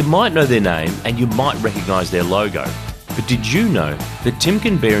 Now, you might know their name and you might recognise their logo, but did you know that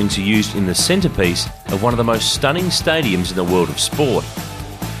Timken bearings are used in the centrepiece of one of the most stunning stadiums in the world of sport?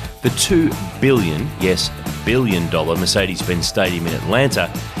 The $2 billion, yes, $1 billion Mercedes-Benz Stadium in Atlanta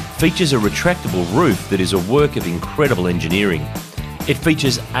features a retractable roof that is a work of incredible engineering. It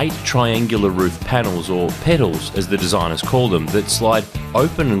features 8 triangular roof panels, or petals as the designers call them, that slide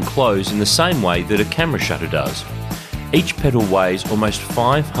open and close in the same way that a camera shutter does. Each petal weighs almost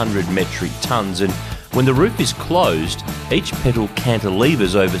 500 metric tonnes, and when the roof is closed, each petal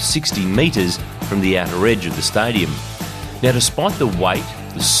cantilevers over 60 metres from the outer edge of the stadium. Now, despite the weight,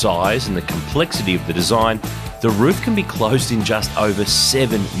 the size and the complexity of the design, the roof can be closed in just over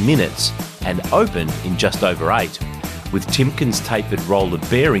 7 minutes and open in just over 8, with Timken's tapered roller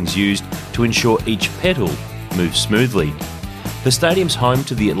bearings used to ensure each petal moves smoothly. The stadium's home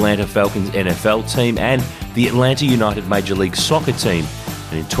to the Atlanta Falcons NFL team and the Atlanta United Major League Soccer team,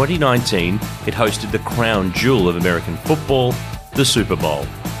 And in 2019, it hosted the crown jewel of American football, the Super Bowl.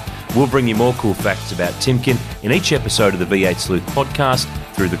 We'll bring you more cool facts about Timken in each episode of the V8 Sleuth podcast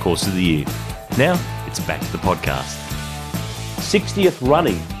through the course of the year. Now, it's back to the podcast. 60th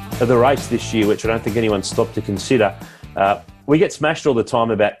running of the race this year, which I don't think anyone's stopped to consider. We get smashed all the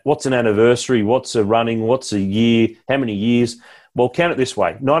time about what's an anniversary, what's a running, what's a year, how many years. Well, count it this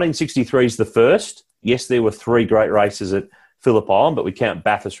way. 1963 is the first. Yes, there were 3 great races at Phillip Island, but we count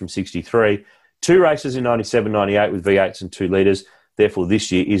Bathurst from 63. 2 races in 97, 98 with V8s and 2 litres. Therefore,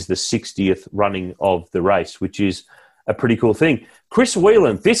 this year is the 60th running of the race, which is a pretty cool thing. Chris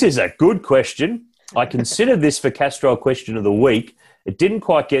Whelan, this is a good question. I considered this for Castrol Question of the Week. It didn't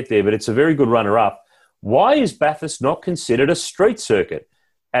quite get there, but it's a very good runner-up. Why is Bathurst not considered a street circuit,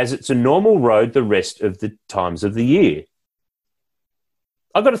 as it's a normal road the rest of the times of the year?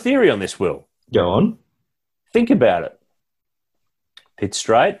 I've got a theory on this, Will. Go on. Think about it. Pitt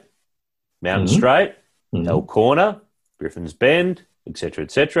Straight, Mountain Straight, Hell Corner, Griffin's Bend,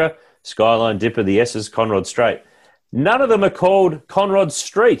 etc., Skyline Dipper, the S's, Conrod Straight. None of them are called Conrod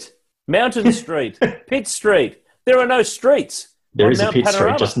Street, Mountain Street, Pitt Street. There are no streets. There is a Pitt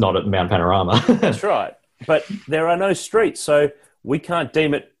Street, just not at Mount Panorama. That's right. But there are no streets, so we can't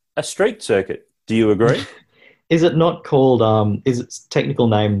deem it a street circuit. Do you agree? Is it not called, is its technical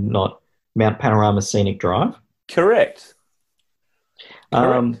name not Mount Panorama Scenic Drive? Correct.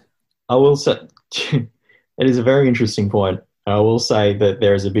 I will say, it is a very interesting point. I will say that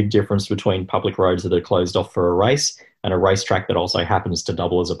there is a big difference between public roads that are closed off for a race and a racetrack that also happens to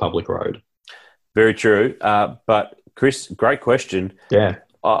double as a public road. Very true. But Chris, great question. Yeah.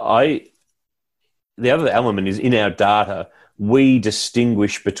 The other element is in our data, we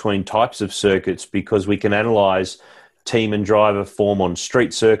distinguish between types of circuits because we can analyse team and driver form on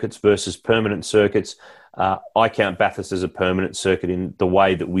street circuits versus permanent circuits. I count Bathurst as a permanent circuit in the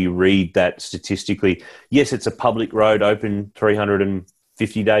way that we read that statistically. Yes, it's a public road open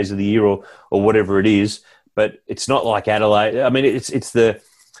 350 days of the year or whatever it is, but it's not like Adelaide. I mean, it's the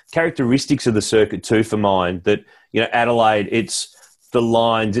characteristics of the circuit too for mine that, Adelaide, it's the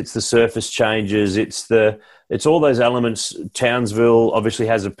lines, it's the surface changes, it's all those elements. Townsville obviously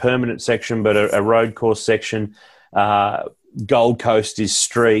has a permanent section, but a road course section. Gold Coast is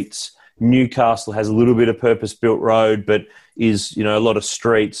streets. Newcastle has a little bit of purpose-built road, but is, a lot of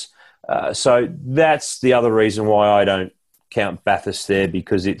streets. So that's the other reason why I don't count Bathurst there,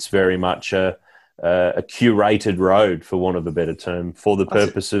 because it's very much a curated road, for want of a better term, for the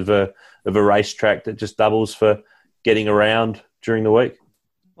purpose of a racetrack that just doubles for getting around during the week.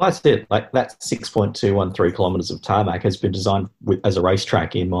 Well, that's it. Like that 6.213 kilometres of tarmac has been designed as a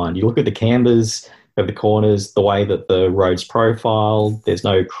racetrack in mind. You look at the cambers of the corners, the way that the road's profiled, there's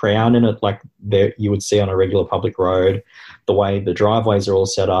no crown in it like there you would see on a regular public road, the way the driveways are all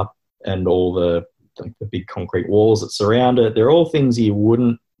set up and all the big concrete walls that surround it. They're all things you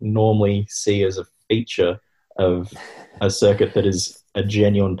wouldn't normally see as a feature of a circuit that is a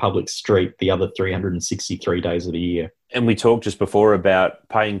genuine public street the other 363 days of the year. And we talked just before about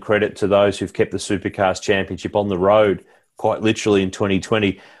paying credit to those who've kept the Supercars Championship on the road, quite literally in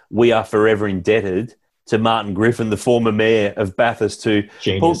 2020. We are forever indebted to Martin Griffin, the former mayor of Bathurst, to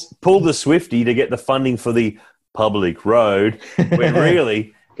pull the Swifty to get the funding for the public road, when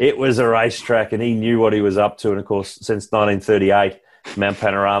really it was a racetrack and he knew what he was up to. And, of course, since 1938, Mount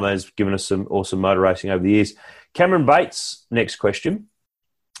Panorama has given us some awesome motor racing over the years. Cameron Bates, next question.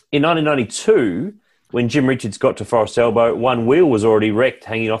 In 1992, when Jim Richards got to Forest Elbow, one wheel was already wrecked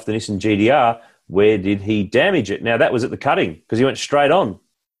hanging off the Nissan GDR. Where did he damage it? Now, that was at the cutting because he went straight on.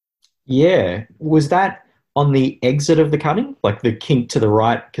 Yeah. Was that on the exit of the cutting? Like the kink to the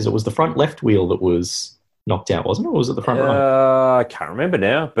right? Because it was the front left wheel that was knocked out, wasn't it? Or was it the front right? I can't remember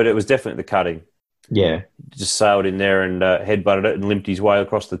now, but it was definitely the cutting. Yeah. Just sailed in there and headbutted it and limped his way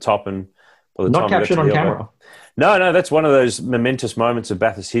across the top. And by the not time captured on camera. No, that's one of those momentous moments of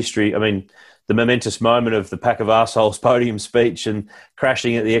Bathurst history. I mean, the momentous moment of the Pack of Arseholes podium speech and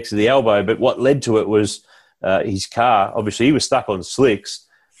crashing at the exit of the elbow. But what led to it was his car. Obviously, he was stuck on slicks,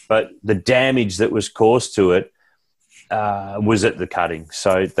 but the damage that was caused to it was at the cutting.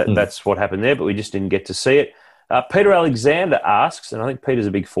 So that's what happened there, but we just didn't get to see it. Peter Alexander asks, and I think Peter's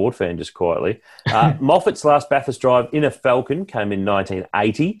a big Ford fan just quietly, Moffat's last Bathurst drive in a Falcon came in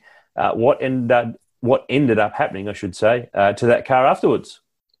 1980. What ended up happening, I should say, to that car afterwards?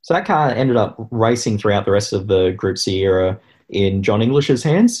 So that car ended up racing throughout the rest of the Group C era in John English's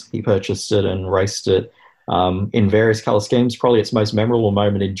hands. He purchased it and raced it in various colour schemes. Probably its most memorable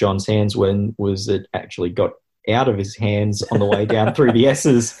moment in John's hands was it actually got out of his hands on the way down through the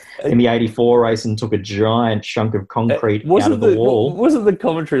S's in the 84 race and took a giant chunk of concrete out of the wall. Wasn't the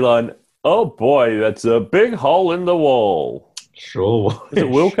commentary line, "Oh boy, that's a big hole in the wall"? Sure. Was it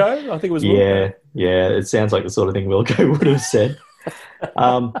Wilco? I think it was Wilco. Yeah. It sounds like the sort of thing Wilco would have said.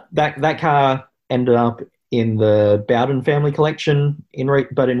 That car ended up in the Bowden family collection,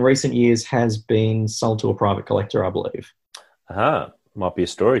 but in recent years has been sold to a private collector, I believe. Might be a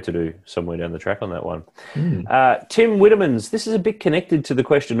story to do somewhere down the track on that one. Tim Whittermans, this is a bit connected to the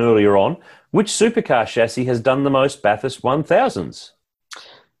question earlier on. Which supercar chassis has done the most Bathurst 1000s?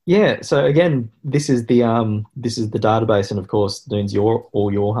 Yeah, so again, this is the database, and of course, Dunes, all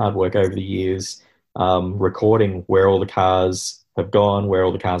your hard work over the years, recording where all the cars have gone, where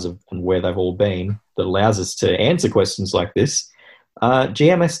all the cars have, and where they've all been, that allows us to answer questions like this.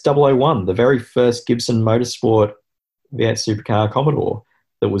 GMS 001, the very first Gibson Motorsport V8 supercar Commodore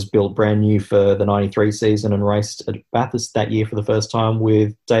that was built brand new for the 93 season and raced at Bathurst that year for the first time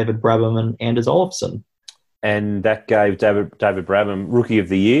with David Brabham and Anders Olofsson. And that gave David Brabham Rookie of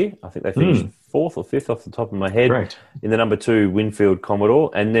the Year. I think they finished 4th or 5th off the top of my head. Correct. In the number 2 Winfield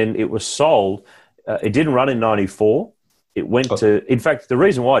Commodore. And then it was sold. It didn't run in 94. It went to... In fact, the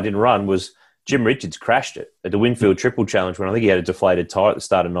reason why it didn't run was Jim Richards crashed it at the Winfield Triple Challenge when I think he had a deflated tyre at the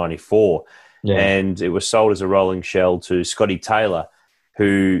start of 94. Yeah. And it was sold as a rolling shell to Scotty Taylor,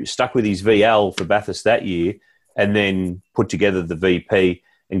 who stuck with his VL for Bathurst that year and then put together the VP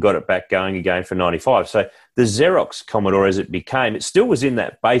and got it back going again for 95. So the Xerox Commodore, as it became, it still was in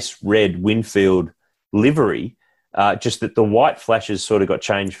that base red Winfield livery, just that the white flashes sort of got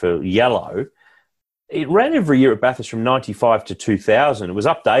changed for yellow. It ran every year at Bathurst from 95 to 2000. It was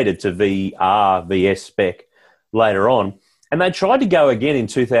updated to VR, VS spec later on. And they tried to go again in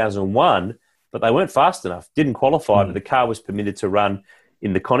 2001, but they weren't fast enough, didn't qualify, but the car was permitted to run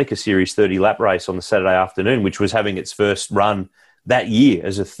in the Konica Series 30 lap race on the Saturday afternoon, which was having its first run that year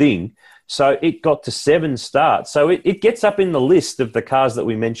as a thing. So it got to 7 starts. So it gets up in the list of the cars that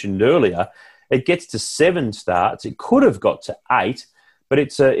we mentioned earlier. It gets to 7 starts. It could have got to 8, but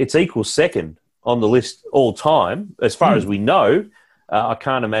it's equal second on the list all time. As far as we know, I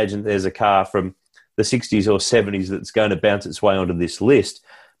can't imagine there's a car from the 60s or 70s that's going to bounce its way onto this list.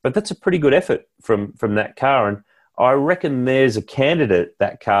 But that's a pretty good effort from that car. And I reckon there's a candidate,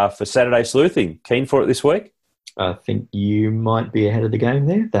 that car, for Saturday Sleuthing. Keen for it this week? I think you might be ahead of the game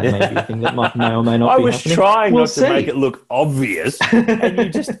there. That may be a thing that may or may not be happening. I was trying not to make it look obvious, and you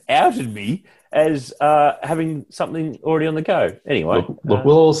just outed me as having something already on the go. Anyway. Look, we'll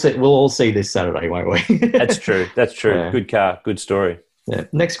all see this Saturday, won't we? That's true. Good car, good story. Yeah.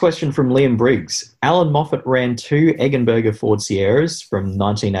 Next question from Liam Briggs. Alan Moffat ran 2 Eggenberger Ford Sierras from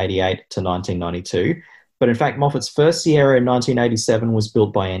 1988 to 1992, but in fact Moffat's first Sierra in 1987 was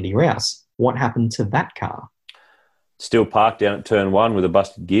built by Andy Rouse. What happened to that car? Still parked down at turn 1 with a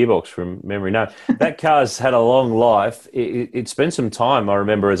busted gearbox from memory. No, that car's had a long life. It spent some time, I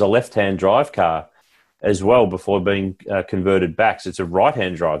remember, as a left-hand drive car as well before being converted back. So it's a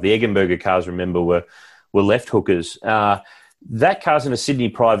right-hand drive. The Eggenberger cars, remember, were left hookers. That car's in a Sydney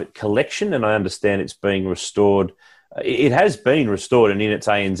private collection, and I understand it's being restored. It has been restored and in its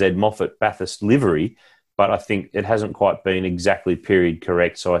ANZ Moffat Bathurst livery, but I think it hasn't quite been exactly period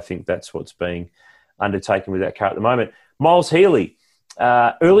correct, so I think that's what's being undertaken with that car at the moment. Miles Healy.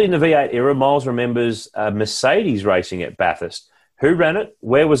 Early in the V8 era, Miles remembers Mercedes racing at Bathurst. Who ran it?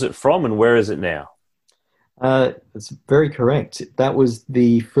 Where was it from? And where is it now? It's very correct. That was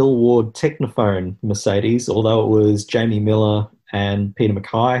the Phil Ward Technophone Mercedes, although it was Jamie Miller and Peter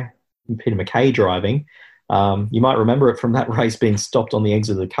McKay driving. You might remember it from that race being stopped on the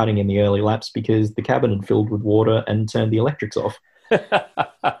exit of the cutting in the early laps because the cabin had filled with water and turned the electrics off.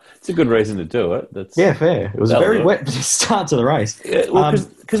 It's a good reason to do it. Yeah, fair. It was a very wet start to the race.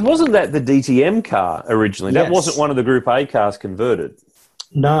 Because wasn't that the DTM car originally? That wasn't one of the Group A cars converted.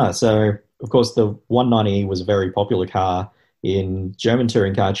 No, so of course the 190E was a very popular car in German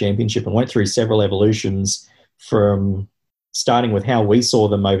Touring Car Championship and went through several evolutions from starting with how we saw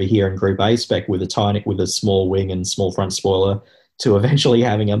them over here in Group A spec with a small wing and small front spoiler to eventually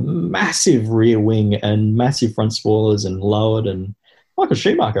having a massive rear wing and massive front spoilers and lowered, and Michael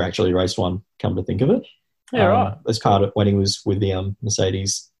Schumacher actually raced one, come to think of it. Yeah, right. As part of when he was with the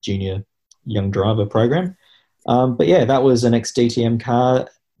Mercedes Junior Young Driver program. But yeah, that was an ex-DTM car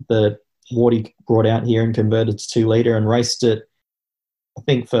that Wardy brought out here and converted to 2-litre and raced it, I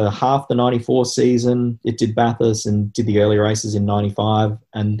think, for half the 94 season. It did Bathurst and did the early races in 95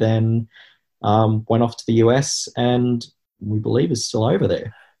 and then went off to the US and we believe is still over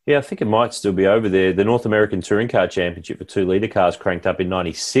there. Yeah, I think it might still be over there. The North American Touring Car Championship for 2-litre cars cranked up in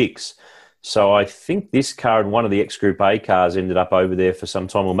 96. So I think this car and one of the ex-Group A cars ended up over there for some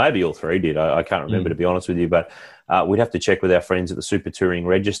time, or maybe all three did. I can't remember, to be honest with you. But we'd have to check with our friends at the Super Touring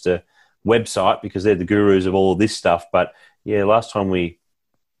Register website because they're the gurus of all of this stuff. But, yeah, last time we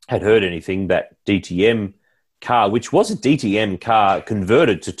had heard anything, that DTM car, which was a DTM car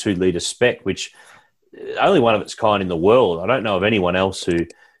converted to 2-litre spec, which only one of its kind in the world. I don't know of anyone else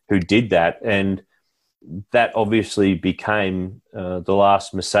who did that. And that obviously became the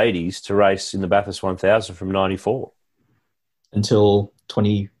last Mercedes to race in the Bathurst 1000 from 94. Until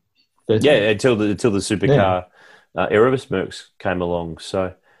 2013? Yeah, until the supercar Erebus Mercs came along.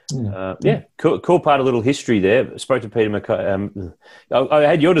 So, cool part of little history there. I spoke to Peter McKay. I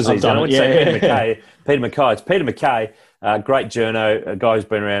had your disease. I wouldn't say Peter McKay. Peter McKay. It's Peter McKay, great journo, a guy who's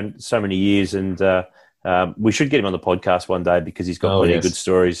been around so many years, and we should get him on the podcast one day because he's got plenty of good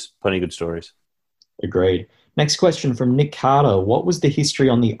stories. Agreed. Next question from Nick Carter. What was the history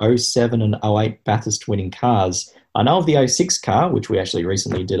on the 07 and 08 Bathurst winning cars? I know of the 06 car, which we actually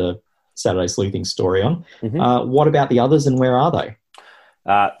recently did a Saturday Sleuthing story on. Mm-hmm. What about the others, and where are they?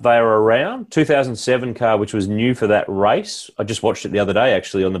 They are around. 2007 car, which was new for that race. I just watched it the other day,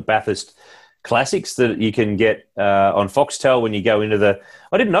 actually, on the Bathurst Classics that you can get on Foxtel when you go into the...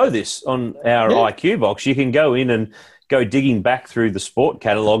 I didn't know this on our IQ box. You can go in and go digging back through the sport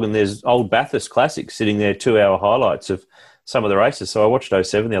catalogue, and there's old Bathurst Classics sitting there, 2-hour highlights of some of the races. So I watched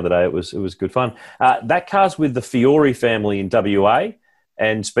 07 the other day. It was good fun. That car's with the Fiore family in WA,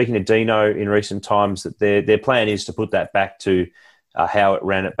 and speaking to Dino in recent times, that their plan is to put that back to how it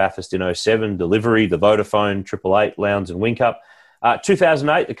ran at Bathurst in 07, delivery, the Vodafone, 888, Lowndes and Whincup.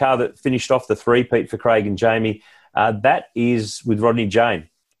 2008, the car that finished off the three-peat for Craig and Jamie, that is with Rodney Jane,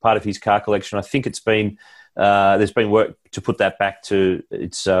 part of his car collection. I think it's been... there's been work to put that back to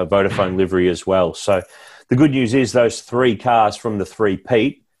its Vodafone livery as well. So the good news is those three cars from the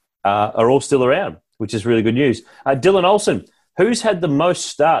three-peat are all still around, which is really good news. Dylan Olsen, who's had the most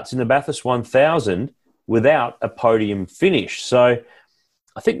starts in the Bathurst 1000 without a podium finish? So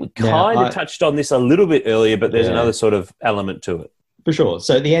I think we kind of touched on this a little bit earlier, but there's another sort of element to it. For sure.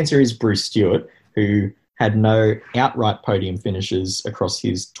 So the answer is Bruce Stewart, who had no outright podium finishes across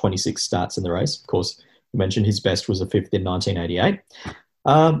his 26 starts in the race. Of course, you mentioned his best was a fifth in 1988.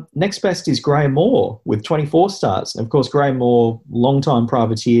 Next best is Graham Moore with 24 starts. And of course, Graham Moore, long-time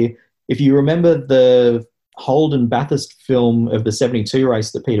privateer. If you remember the Holden Bathurst film of the 72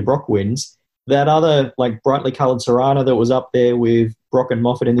 race that Peter Brock wins, that other brightly coloured Serrano that was up there with Brock and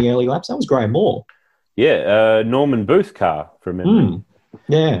Moffat in the early laps, that was Graham Moore. Yeah, Norman Booth car from memory.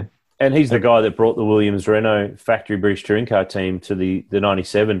 Yeah. And he's the guy that brought the Williams Renault factory British touring car team to the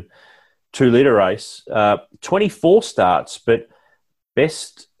 97 2-litre race. 24 starts, but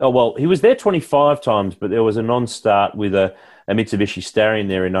best... Oh, well, he was there 25 times, but there was a non-start with a Mitsubishi Starion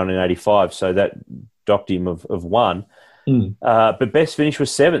there in 1985, so that docked him of one. But best finish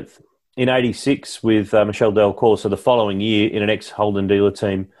was 7th in 86 with Michel Delcourt, so the following year in an ex-Holden dealer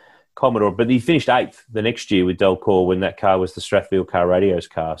team, Commodore. But he finished 8th the next year with Delcourt when that car was the Strathfield Car Radios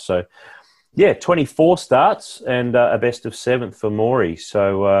car. So, 24 starts and a best of 7th for Maury.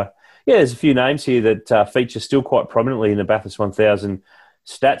 So, there's a few names here that feature still quite prominently in the Bathurst 1000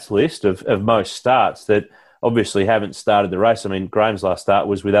 stats list of most starts that obviously haven't started the race. I mean, Graham's last start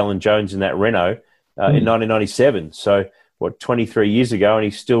was with Alan Jones in that Renault in 1997. So, 23 years ago, and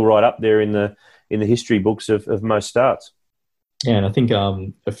he's still right up there in the history books of most starts. Yeah, and I think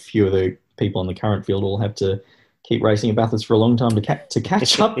a few of the people on the current field will have to keep racing at Bathurst for a long time to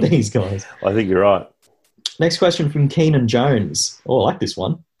catch up these guys. I think you're right. Next question from Keenan Jones. Oh, I like this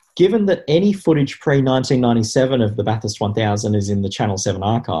one. Given that any footage pre-1997 of the Bathurst 1000 is in the Channel 7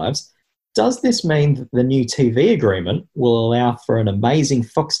 archives, does this mean that the new TV agreement will allow for an amazing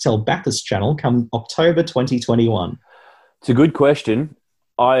Foxtel Bathurst channel come October 2021? It's a good question.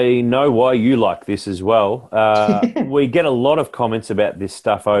 I know why you like this as well. We get a lot of comments about this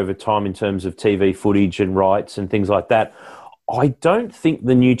stuff over time in terms of TV footage and rights and things like that. I don't think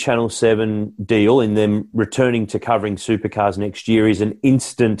the new Channel 7 deal in them returning to covering supercars next year is an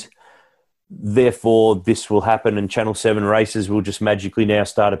instant, therefore this will happen and Channel 7 races will just magically now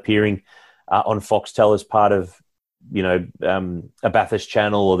start appearing on Foxtel as part of, a Bathurst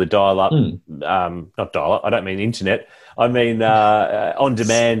channel or the dial-up, not dial-up, I don't mean internet, I mean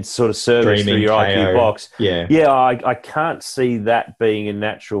on-demand sort of service through your IQ box. Yeah, I can't see that being a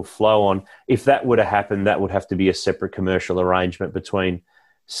natural flow on. If that were to happen, that would have to be a separate commercial arrangement between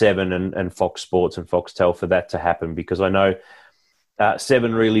Seven and Fox Sports and Foxtel for that to happen, because I know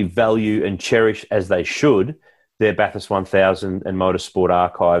Seven really value and cherish, as they should, their Bathurst 1000 and Motorsport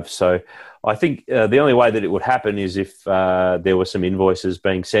archives. So I think the only way that it would happen is if there were some invoices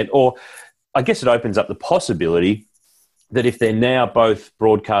being sent, or I guess it opens up the possibility that if they're now both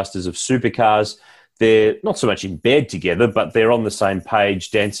broadcasters of supercars, they're not so much in bed together, but they're on the same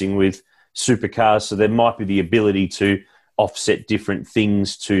page dancing with supercars. So there might be the ability to offset different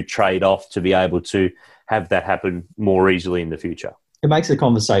things to trade off to be able to have that happen more easily in the future. It makes the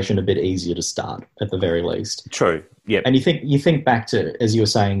conversation a bit easier to start at the very least. True. Yeah. And you think back to, as you were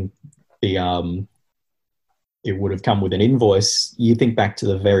saying, it would have come with an invoice. You think back to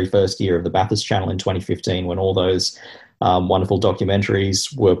the very first year of the Bathurst channel in 2015 when all those wonderful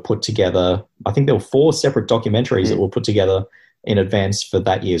documentaries were put together. I think there were 4 separate documentaries that were put together in advance for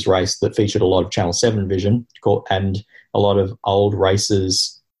that year's race that featured a lot of Channel 7 vision and a lot of old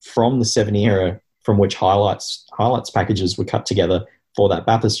races from the 7 era from which highlights packages were cut together for that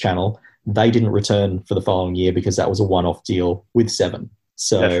Bathurst channel. They didn't return for the following year because that was a one-off deal with 7.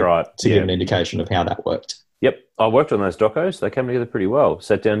 So that's right. To give an indication of how that worked. Yep, I worked on those docos. They came together pretty well.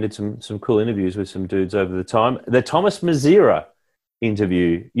 Sat down, did some cool interviews with some dudes over the time. The Thomas Mazira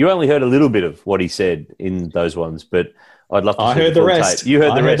interview, you only heard a little bit of what he said in those ones, but I'd love to see heard the rest. Tape. You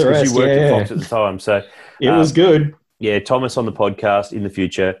heard the rest because you worked at Fox at the time. So it was good. Yeah, Thomas on the podcast in the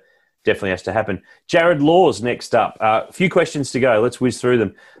future. Definitely has to happen. Jared Laws next up. A few questions to go. Let's whiz through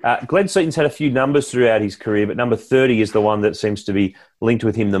them. Glenn Seaton's had a few numbers throughout his career, but number 30 is the one that seems to be linked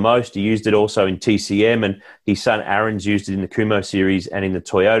with him the most. He used it also in TCM, and his son Aaron's used it in the Kumo series and in the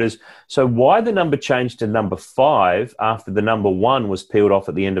Toyotas. So why the number changed to number 5 after the number 1 was peeled off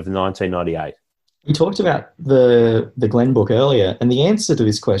at the end of 1998? You talked about the Glenn book earlier, and the answer to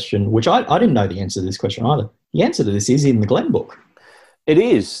this question, which I didn't know the answer to this question either, the answer to this is in the Glenn book. It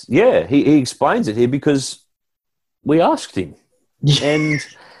is, yeah. He explains it here because we asked him.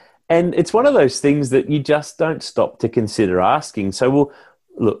 and it's one of those things that you just don't stop to consider asking. So,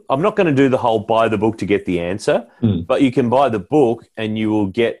 look, I'm not going to do the whole buy the book to get the answer, but you can buy the book and you will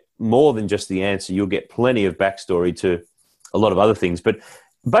get more than just the answer. You'll get plenty of backstory to a lot of other things. But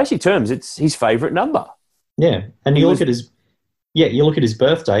in basic terms, it's his favourite number. Yeah, and you look at his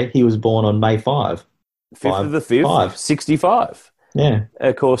birthday. He was born on May 5. 5th of the 5th, 65. Yeah.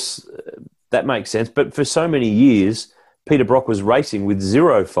 Of course, that makes sense. But for so many years, Peter Brock was racing with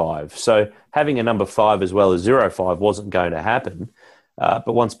 05. So having a number 5 as well as 05 wasn't going to happen.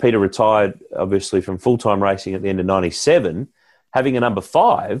 But once Peter retired, obviously, from full-time racing at the end of 97, having a number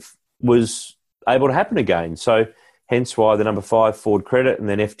 5 was able to happen again. So hence why the number 5 Ford Credit and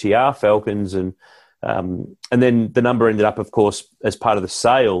then FTR Falcons. And then the number ended up, of course, as part of the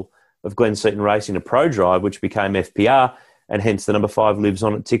sale of Glenn Seaton Racing to ProDrive, which became FPR. And hence the number 5 lives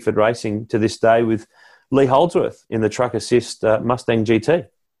on at Tickford Racing to this day with Lee Holdsworth in the truck assist Mustang GT.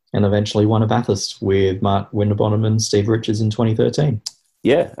 And eventually won a Bathurst with Mark Winterbottom and Steve Richards in 2013.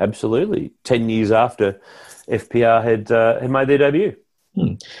 Yeah, absolutely. 10 years after FPR had made their debut.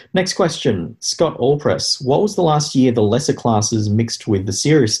 Next question, Scott Allpress. What was the last year the lesser classes mixed with the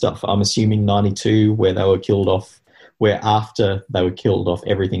serious stuff? I'm assuming 92 where they were killed off, where after they were killed off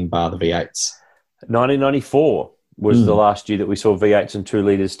everything bar the V8s. 1994. Was the last year that we saw V8s and 2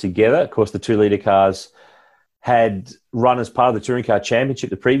 litres together. Of course, the 2 litre cars had run as part of the Touring Car Championship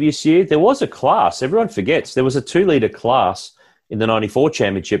the previous year. There was a class, everyone forgets, there was a 2 litre class in the 94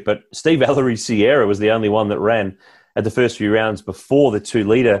 Championship, but Steve Ellery's Sierra was the only one that ran at the first few rounds before the 2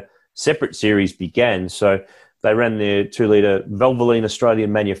 litre separate series began. So they ran their 2 litre Valvoline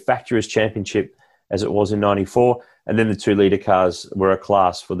Australian Manufacturers Championship as it was in 94, and then the 2 litre cars were a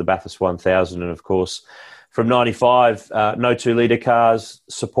class for the Bathurst 1000, and of course, from 95, no 2 litre cars,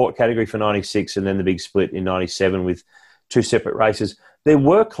 support category for 96, and then the big split in 97 with 2 separate races. There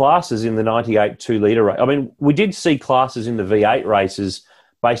were classes in the 98 2 litre race. I mean, we did see classes in the V8 races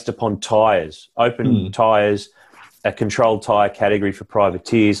based upon tyres, open tyres, a controlled tyre category for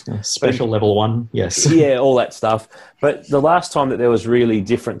privateers. Special level 1, yes. Yeah, all that stuff. But the last time that there was really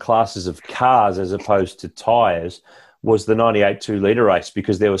different classes of cars as opposed to tyres was the 98 2 litre race,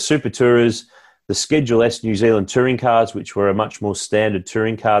 because there were Super Tourers, the Schedule S New Zealand touring cars, which were a much more standard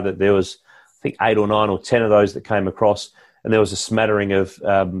touring car, that there was, I think, 8 or 9 or 10 of those that came across. And there was a smattering of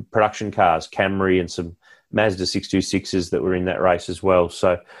production cars, Camry and some Mazda 626s that were in that race as well.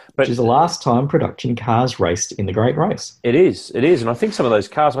 So, which is the last time production cars raced in the Great Race. It is. And I think some of those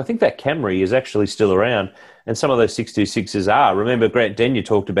cars, I think that Camry is actually still around, and some of those 626s are. Remember, Grant Denyer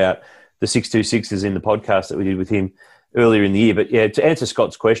talked about the 626s in the podcast that we did with him earlier in the year. But yeah, to answer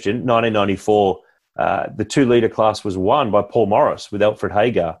Scott's question, 1994, the 2 litre class was won by Paul Morris with Alfred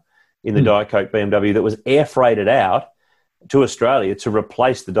Hagar in the Diet Coke BMW that was air freighted out to Australia to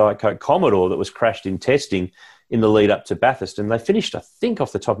replace the Diet Coke Commodore that was crashed in testing in the lead up to Bathurst. And they finished, I think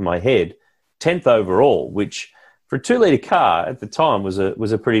off the top of my head, 10th overall, which for a 2-litre car at the time was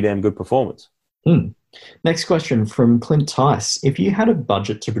a pretty damn good performance. Next question from Clint Tice. If you had a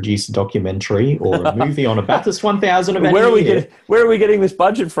budget to produce a documentary or a movie on a Bathurst 1000 event, where are we getting this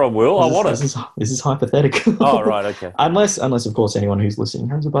budget from, Will? This is hypothetical. Oh, right, okay. unless, of course, anyone who's listening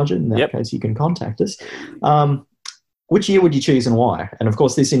has a budget. In that case, you can contact us. Which year would you choose and why? And, of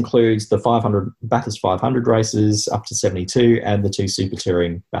course, this includes the Bathurst 500 races up to 72 and the 2 Super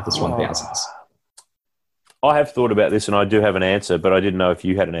Touring Bathurst 1000s. I have thought about this and I do have an answer, but I didn't know if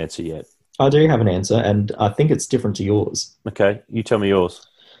you had an answer yet. I do have an answer, and I think it's different to yours. Okay, you tell me yours.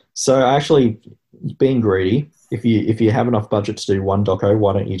 So, actually, being greedy, if you have enough budget to do 1 doco,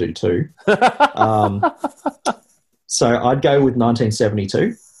 why don't you do 2? So, I'd go with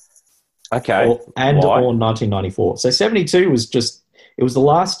 1972. Okay. Or 1994. So, 72 was it was the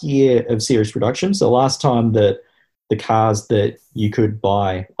last year of series production. So, the last time that the cars that you could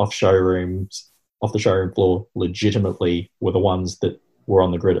buy off the showroom floor legitimately were the ones that were on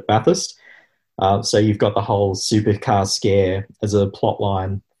the grid at Bathurst. So you've got the whole supercar scare as a plot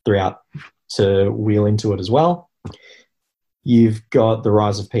line throughout to wheel into it as well. You've got the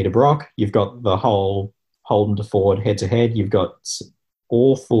rise of Peter Brock. You've got the whole Holden to Ford head-to-head. You've got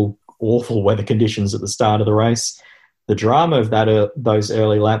awful weather conditions at the start of the race. The drama of that those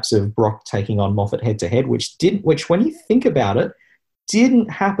early laps of Brock taking on Moffat head-to-head, which when you think about it,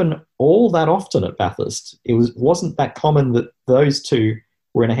 didn't happen all that often at Bathurst. It wasn't that common that those two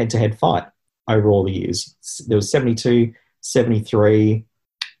were in a head-to-head fight over all the years. There was 72, 73,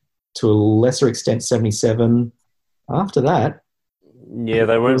 to a lesser extent 77. After that,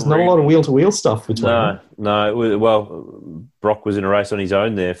 there was not a lot of wheel-to-wheel stuff between them. No. Brock was in a race on his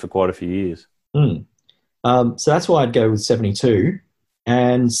own there for quite a few years. So that's why I'd go with 72.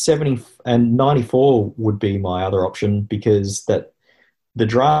 And 94 would be my other option, because the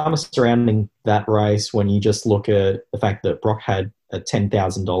drama surrounding that race, when you just look at the fact that Brock had a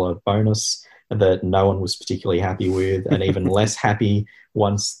 $10,000 bonus that no one was particularly happy with, and even less happy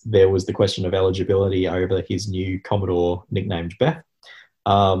once there was the question of eligibility over his new Commodore nicknamed Beth.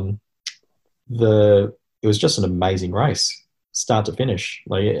 It was just an amazing race, start to finish.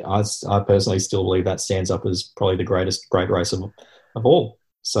 Like I personally still believe that stands up as probably the great race of all.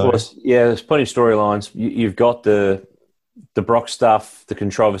 So there's plenty of storylines. You've got the Brock stuff, the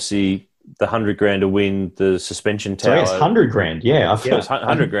controversy, the $100,000 to win, the suspension tower. So it's $100,000, yeah. It was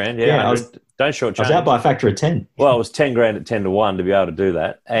 $100,000, yeah. Don't shortchange. I was out by a factor of 10. Well, it was $10,000 at 10 to 1 to be able to do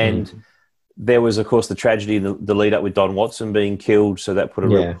that. And there was, of course, the tragedy in the lead up with Don Watson being killed. So that put a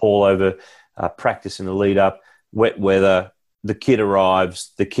real pall over practice in the lead up. Wet weather. The kid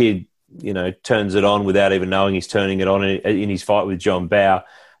arrives. The kid, turns it on without even knowing he's turning it on in his fight with John Bowe.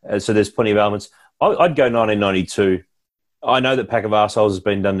 So there's plenty of elements. I'd go 1992. I know that Pack of Arseholes has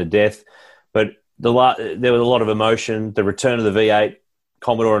been done to death, but there was a lot of emotion. The return of the V8,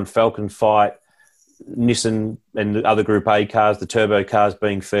 Commodore and Falcon fight, Nissan and the other Group A cars, the turbo cars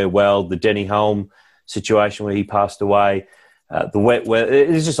being farewelled, the Denny Hulme situation where he passed away, the wet weather.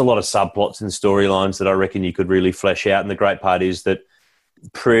 There's just a lot of subplots and storylines that I reckon you could really flesh out. And the great part is that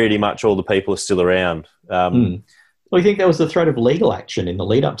pretty much all the people are still around. Well, you think there was the threat of legal action in the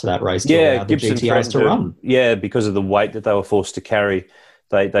lead up to that race to allow the GTRs to run? Yeah, because of the weight that they were forced to carry.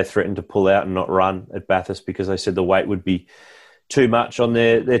 They threatened to pull out and not run at Bathurst because they said the weight would be too much on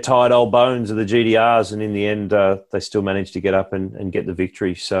their tired old bones of the GDRs, and in the end, they still managed to get up and get the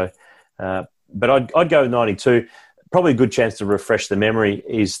victory. So, but I'd go with 92. Probably a good chance to refresh the memory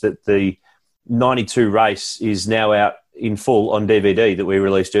is that the 92 race is now out in full on DVD that we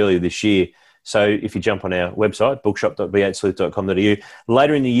released earlier this year. So if you jump on our website, bookshop.v8sleuth.com.au,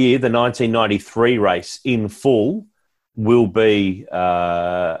 later in the year, the 1993 race in full will be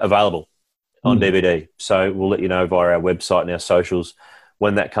available on DVD. So we'll let you know via our website and our socials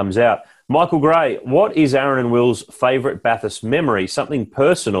when that comes out. Michael Gray, what is Aaron and Will's favourite Bathurst memory? Something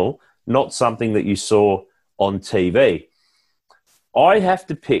personal, not something that you saw on TV. I have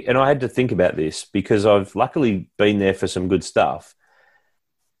to pick, and I had to think about this because I've luckily been there for some good stuff.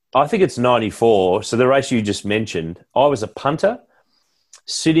 I think it's 94. So the race you just mentioned, I was a punter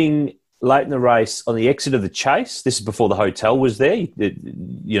sitting late in the race on the exit of the chase. This is before the hotel was there,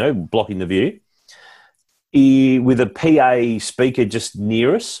 blocking the view, with a PA speaker just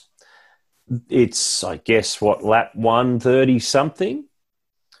near us. It's, I guess, lap 130 something,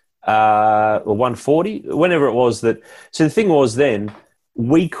 or 140, whenever it was that. So the thing was then,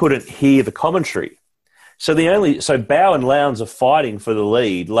 we couldn't hear the commentary. So Bowe and Lowndes are fighting for the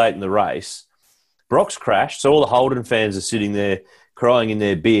lead late in the race. Brock's crashed, so all the Holden fans are sitting there crying in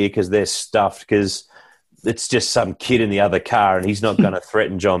their beer because they're stuffed because it's just some kid in the other car and he's not going to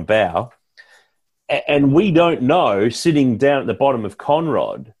threaten John Bowe. And we don't know, sitting down at the bottom of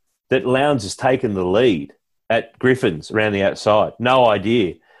Conrod, that Lowndes has taken the lead at Griffins around the outside. No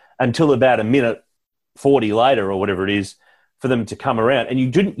idea. Until about a minute 40 later or whatever it is for them to come around. And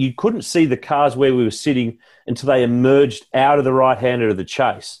you couldn't see the cars where we were sitting until they emerged out of the right-hander of the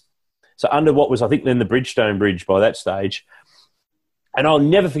chase. So under what was, I think, then the Bridgestone Bridge by that stage. And I'll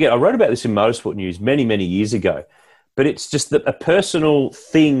never forget, I wrote about this in Motorsport News many, many years ago, but it's just a personal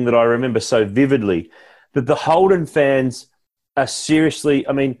thing that I remember so vividly, that the Holden fans are seriously,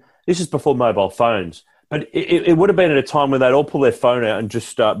 I mean, this is before mobile phones, but it would have been at a time when they'd all pull their phone out and just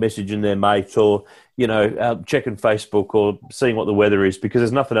start messaging their mates or, checking Facebook or seeing what the weather is, because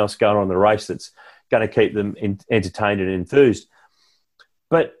there's nothing else going on in the race that's going to keep them entertained and enthused.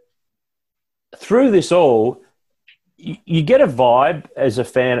 But through this all, you get a vibe as a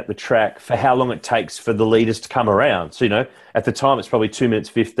fan at the track for how long it takes for the leaders to come around. So, at the time it's probably 2 minutes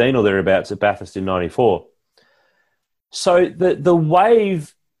 15 or thereabouts at Bathurst in 94. So the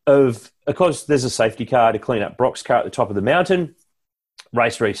wave of course, there's a safety car to clean up Brock's car at the top of the mountain.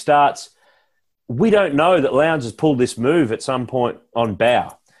 Race restarts. We don't know that Lowndes has pulled this move at some point on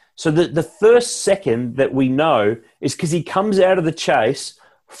bow. So the first second that we know is because he comes out of the chase,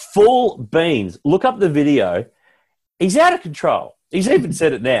 full beans. Look up the video. He's out of control. He's even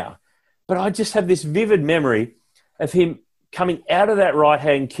said it now. But I just have this vivid memory of him coming out of that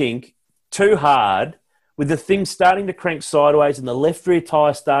right-hand kink too hard, with the thing starting to crank sideways and the left rear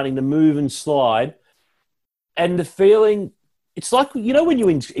tyre starting to move and slide. And the feeling, it's like, when you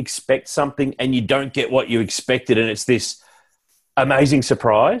expect something and you don't get what you expected and it's this amazing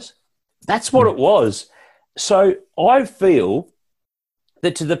surprise? That's what it was. So I feel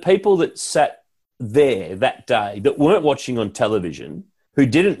that to the people that sat there that day, that weren't watching on television, who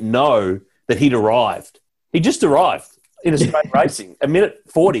didn't know that he'd arrived. He just arrived in a straight racing, a minute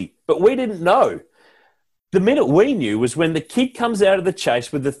 40, but we didn't know. The minute we knew was when the kid comes out of the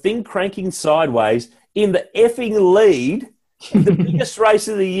chase with the thing cranking sideways in the effing lead, in the biggest race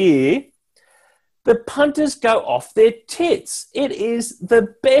of the year. The punters go off their tits. It is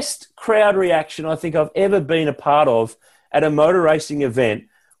the best crowd reaction I think I've ever been a part of at a motor racing event,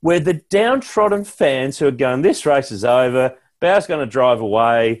 where the downtrodden fans who are going, this race is over, Bow's going to drive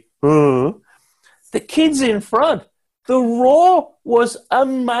away. The kids in front. The roar was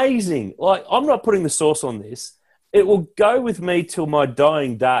amazing. Like, I'm not putting the sauce on this. It will go with me till my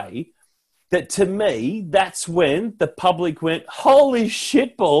dying day that, to me, that's when the public went, holy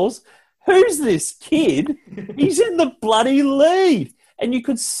shitballs, who's this kid? He's in the bloody lead. And you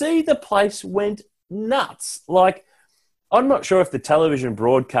could see the place went nuts. Like, I'm not sure if the television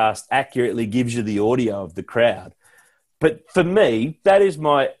broadcast accurately gives you the audio of the crowd, but for me, that is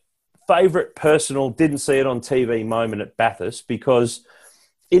my favourite personal didn't see it on TV moment at Bathurst, because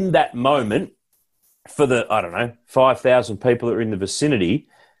in that moment, for the, 5,000 people that were in the vicinity,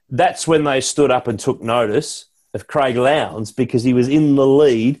 that's when they stood up and took notice of Craig Lowndes, because he was in the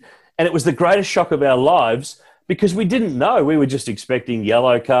lead. And it was the greatest shock of our lives, because we didn't know. We were just expecting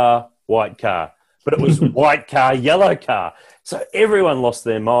yellow car, white car. But it was white car, yellow car. So everyone lost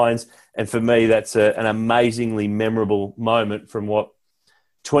their minds. And for me, that's an amazingly memorable moment from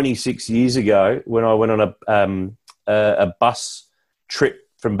 26 years ago, when I went on a bus trip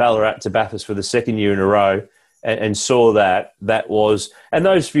from Ballarat to Bathurst for the second year in a row, and saw that was, and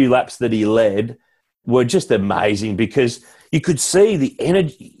those few laps that he led were just amazing, because you could see the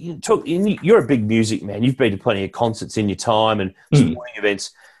energy. You're a big music man. You've been to plenty of concerts in your time and sporting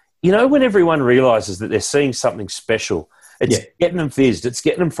events. When everyone realises that they're seeing something special, it's getting them fizzed, it's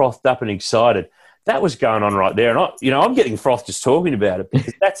getting them frothed up and excited. That was going on right there. And I'm getting frothed just talking about it,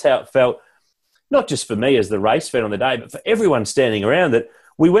 because that's how it felt, not just for me as the race fan on the day, but for everyone standing around, that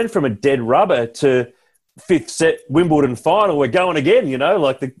we went from a dead rubber to fifth set Wimbledon final. We're going again,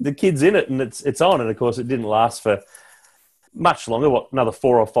 like the kid's in it and it's on. And of course it didn't last for much longer. Another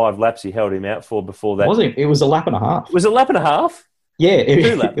 4 or 5 laps he held him out for before that. Wasn't it? It was a lap and a half. It was a lap and a half? Yeah.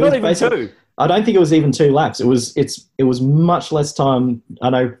 2 laps, not even 2. I don't think it was even 2 laps. It was much less time. I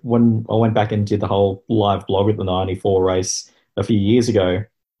know when I went back and did the whole live blog at the 94 race a few years ago,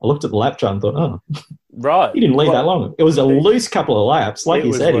 I looked at the lap chart and thought, right, he didn't lead that long. It was a loose couple of laps. Like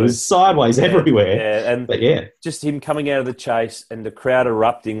you said, it was sideways everywhere. Yeah, just him coming out of the chase and the crowd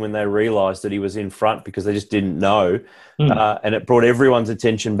erupting when they realised that he was in front, because they just didn't know. And it brought everyone's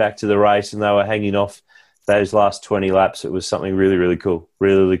attention back to the race, and they were hanging off those last 20 laps. It was something really, really cool.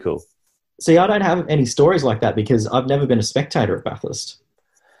 Really, really cool. See, I don't have any stories like that, because I've never been a spectator at Bathurst.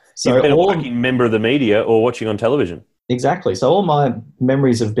 So you've been a working member of the media or watching on television? Exactly. So all my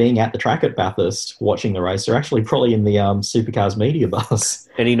memories of being at the track at Bathurst watching the race are actually probably in the Supercars media bus.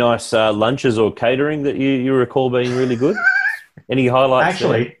 Any nice lunches or catering that you recall being really good? Any highlights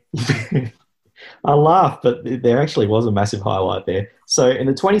Actually, I laugh, but there actually was a massive highlight there. So in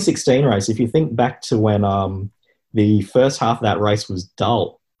the 2016 race, if you think back to when the first half of that race was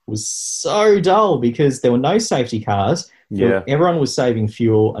dull, it was so dull because there were no safety cars. Yeah. Everyone was saving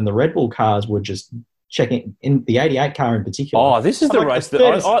fuel, and the Red Bull cars were just checking, in the 88 car in particular. Oh, this is the race that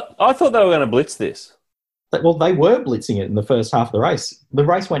I thought they were going to blitz this. Well, they were blitzing it in the first half of the race. The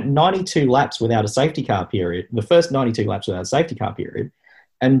race went 92 laps without a safety car period, the first 92 laps without a safety car period.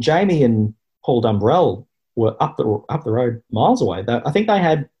 And Jamie and Paul Dumbrell were up the road miles away. I think they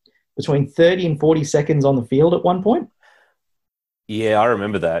had between 30 and 40 seconds on the field at one point. Yeah, I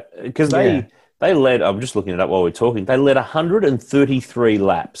remember that. Because they led, I'm just looking it up while we're talking, they led 133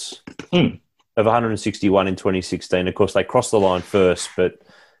 laps of 161 in 2016. Of course, they crossed the line first, but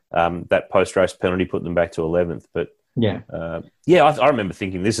that post-race penalty put them back to 11th. But I remember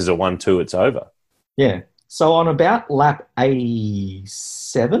thinking this is a 1-2, it's over. Yeah. So on about lap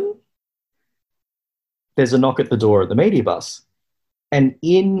 87, there's a knock at the door at the media bus. And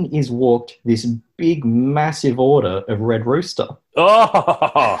in is walked this big, massive order of Red Rooster.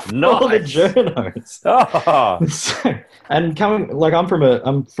 Oh, nice. All the journos. Oh. So, and coming, like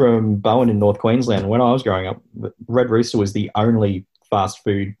I'm from Bowen in North Queensland. When I was growing up, Red Rooster was the only fast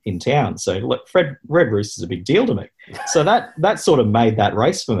food in town. So Red Rooster is a big deal to me. So that sort of made that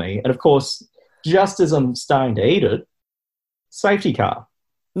race for me. And of course, just as I'm starting to eat it, safety car.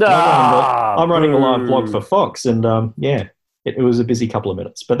 No, I'm running a live blog for Fox, and it was a busy couple of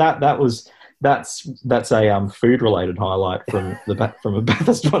minutes. But that's a food related highlight from a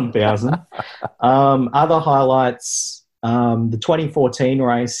Bathurst 1000. Other highlights: the 2014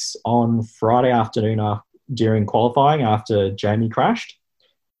 race on Friday afternoon during qualifying after Jamie crashed.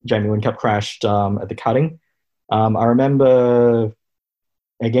 Jamie Whincup crashed at the cutting. I remember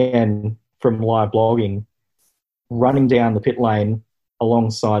again from live blogging running down the pit lane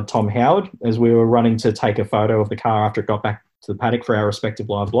alongside Tom Howard as we were running to take a photo of the car after it got back to the paddock for our respective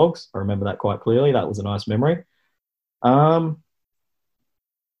live blogs. I remember that quite clearly. That was a nice memory. I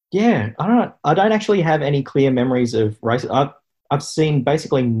don't actually have any clear memories of races. I've seen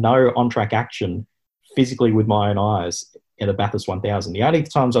basically no on-track action physically with my own eyes at a Bathurst 1000. The only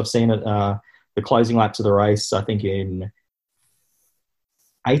times I've seen it, the closing laps of the race, I think in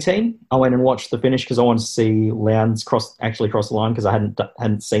 18, I went and watched the finish because I wanted to see Lowndes actually cross the line because I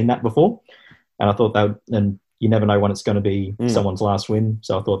hadn't seen that before, and I thought and you never know when it's going to be someone's last win,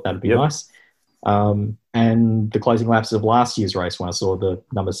 so I thought that'd be nice. And the closing laps of last year's race when I saw the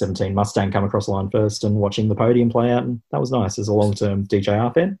number 17 Mustang come across the line first and watching the podium play out, and that was nice as a long-term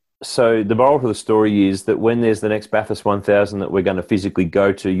DJR fan. So the moral to the story is that when there's the next Bathurst 1000 that we're going to physically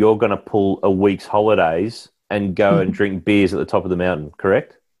go to, you're going to pull a week's holidays and go and drink beers at the top of the mountain,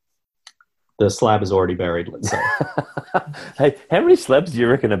 correct? The slab is already buried, let's say. Hey, how many slabs do you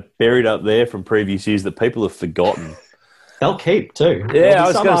reckon are buried up there from previous years that people have forgotten? They'll keep too. Yeah, I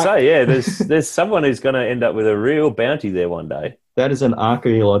was going to say, there's someone who's going to end up with a real bounty there one day. That is an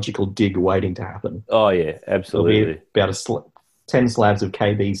archaeological dig waiting to happen. Oh, yeah, absolutely. There'll be about 10 slabs of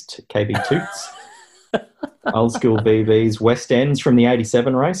KB Toots. Old school VVs, West Ends from the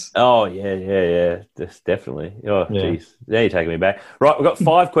 87 race. Oh, yeah. Definitely. Oh, geez. Now you're taking me back. Right, we've got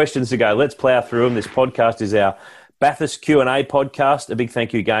 5 questions to go. Let's plough through them. This podcast is our Bathurst Q&A podcast. A big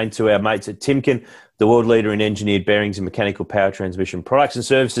thank you again to our mates at Timken, the world leader in engineered bearings and mechanical power transmission products and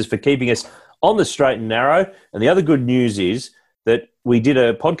services, for keeping us on the straight and narrow. And the other good news is that we did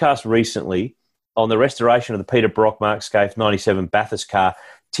a podcast recently on the restoration of the Peter Brock Mark Scaife 97 Bathurst car.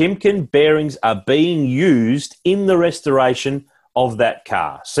 Timken bearings are being used in the restoration of that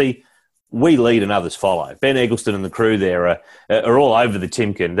car. See, we lead and others follow. Ben Eggleston and the crew there are all over the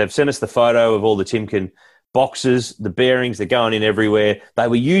Timken. They've sent us the photo of all the Timken boxes, the bearings, they're going in everywhere. They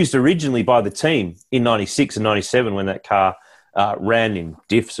were used originally by the team in 96 and 97 when that car ran in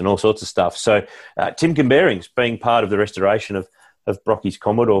diffs and all sorts of stuff. So Timken bearings being part of the restoration of Brocky's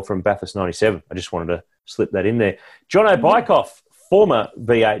Commodore from Bathurst 97. I just wanted to slip that in there. Jono Bykoff, former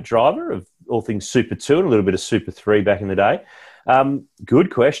V8 driver of all things Super 2 and a little bit of Super 3 back in the day. Good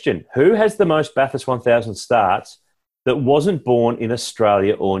question. Who has the most Bathurst 1000 starts that wasn't born in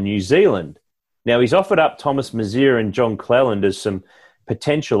Australia or New Zealand? Now, he's offered up Thomas Mazier and John Cleland as some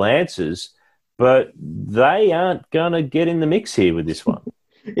potential answers, but they aren't going to get in the mix here with this one.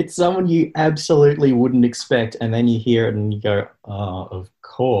 It's someone you absolutely wouldn't expect, and then you hear it and you go, oh, of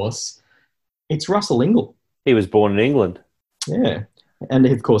course. It's Russell Ingall. He was born in England. Yeah. And,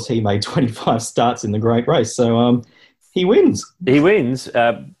 of course, he made 25 starts in the Great Race. So He wins. He wins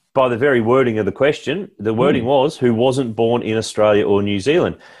by the very wording of the question. The wording was, who wasn't born in Australia or New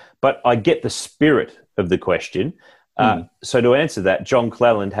Zealand? But I get the spirit of the question. So to answer that, John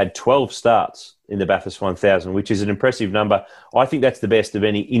Cleland had 12 starts in the Bathurst 1000, which is an impressive number. I think that's the best of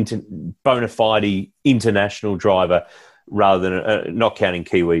any bona fide international driver, rather than not counting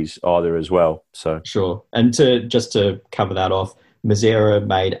Kiwis either as well. So Sure. And just to cover that off, Mazzera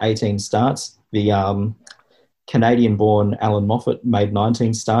made 18 starts. The Canadian-born Alan Moffat made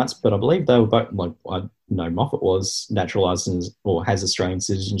 19 starts, but I believe they were both, I know Moffat was naturalised or has Australian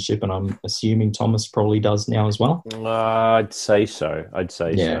citizenship, and I'm assuming Thomas probably does now as well. I'd say so.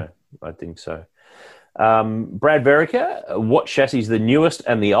 So. I think so. Brad Verica, what chassis is the newest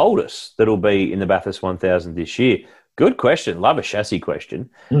and the oldest that'll be in the Bathurst 1000 this year? Good question. Love a chassis question.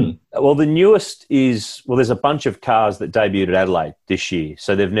 Well, the newest is, there's a bunch of cars that debuted at Adelaide this year,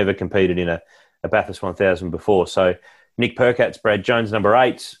 so they've never competed in a Bathurst 1000 before. So Nick Percat's Brad Jones, number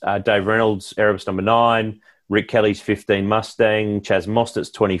 8, Dave Reynolds, Erebus, number 9, Rick Kelly's 15 Mustang, Chaz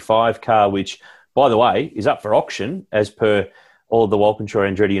Mostert's 25 car, which, by the way, is up for auction as per all of the Walkinshaw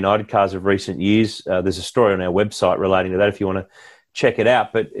Andretti United cars of recent years. There's a story on our website relating to that if you want to check it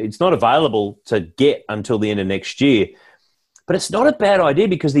out, but it's not available to get until the end of next year. But it's not a bad idea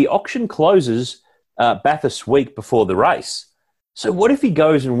because the auction closes Bathurst week before the race. So what if he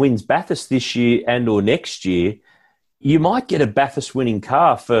goes and wins Bathurst this year and or next year? You might get a Bathurst winning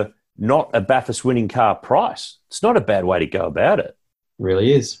car for not a Bathurst winning car price. It's not a bad way to go about it.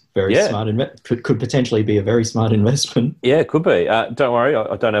 Really is. Very smart. Could potentially be a very smart investment. Yeah, it could be. Don't worry,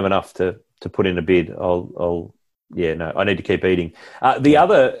 I don't have enough to put in a bid. I need to keep eating. The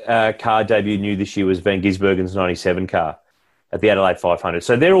other car debut new this year was Van Gisbergen's 97 car at the Adelaide 500.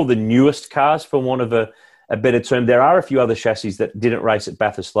 So they're all the newest cars, for want of a better term. There are a few other chassis that didn't race at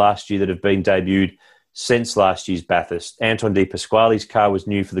Bathurst last year that have been debuted since last year's Bathurst. Anton De Pasquale's car was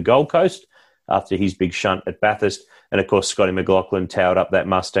new for the Gold Coast after his big shunt at Bathurst. And, of course, Scotty McLaughlin towered up that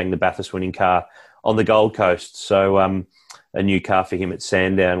Mustang, the Bathurst winning car, on the Gold Coast. So a new car for him at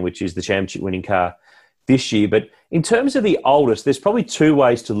Sandown, which is the championship winning car this year. But in terms of the oldest, there's probably two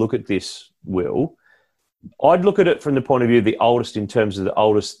ways to look at this, Will. I'd look at it from the point of view of the oldest in terms of the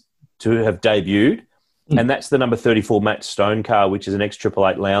oldest to have debuted, and that's the number 34 Matt Stone car, which is an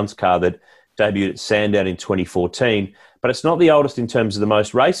X888 Lowndes car that debuted at Sandown in 2014. But it's not the oldest in terms of the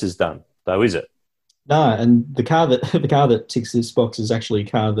most races done, though, is it? No, and the car that ticks this box is actually a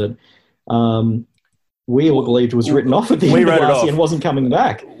car that we all believed was written off at the end of last year and wasn't coming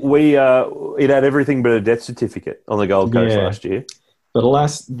back. It had everything but a death certificate on the Gold Coast last year. But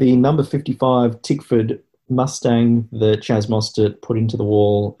alas, the number 55 Tickford Mustang that Chaz Mostert put into the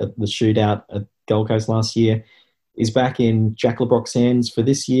wall at the shootout at Gold Coast last year is back in Jack LeBrock's hands for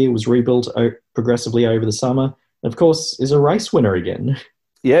this year, was rebuilt progressively over the summer, and of course is a race winner again.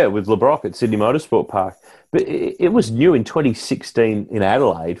 Yeah, with LeBrock at Sydney Motorsport Park. But it was new in 2016 in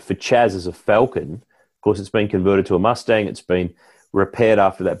Adelaide for Chaz as a Falcon. Of course, it's been converted to a Mustang. It's been repaired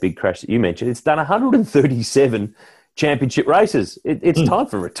after that big crash that you mentioned. It's done 137 championship races. It's time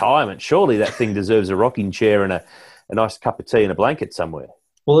for retirement. Surely that thing deserves a rocking chair and a nice cup of tea and a blanket somewhere.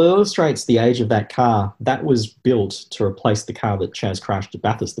 Well, it illustrates the age of that car. That was built to replace the car that Chaz crashed at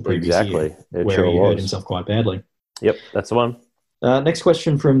Bathurst the previous year, where he hurt himself quite badly. Yep, that's the one. Next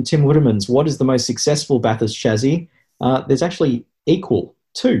question from Tim Woodermans. What is the most successful Bathurst chassis? There's actually equal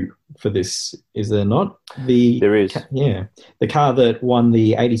two for this, is there not? There is. The car that won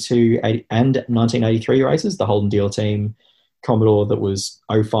the 82 and 1983 races, the Holden Dealer Team Commodore that was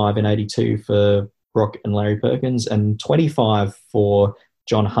 05 and 82 for Brock and Larry Perkins, and 25 for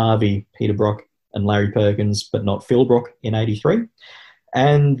John Harvey, Peter Brock and Larry Perkins, but not Phil Brock in 83.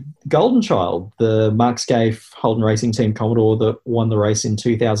 And Golden Child, the Mark Scaife Holden Racing Team Commodore that won the race in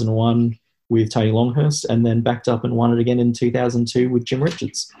 2001 with Tony Longhurst and then backed up and won it again in 2002 with Jim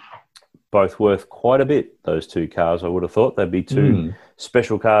Richards. Both worth quite a bit, those two cars. I would have thought they'd be two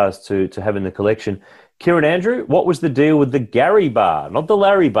special cars to have in the collection. Kieran Andrew, what was the deal with the Gary bar? Not the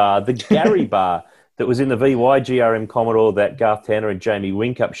Larry bar, the Gary bar that was in the VY GRM Commodore that Garth Tanner and Jamie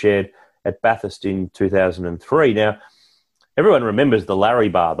Winkup shared at Bathurst in 2003. Now, everyone remembers the Larry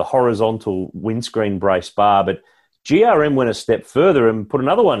bar, the horizontal windscreen brace bar, but GRM went a step further and put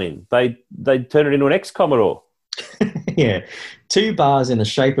another one in. They turned it into an X Commodore. Yeah, two bars in the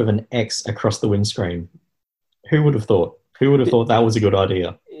shape of an X across the windscreen. Who would have thought? Who would have thought that was a good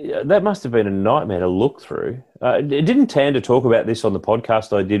idea? That must have been a nightmare to look through. Didn't Tander talk about this on the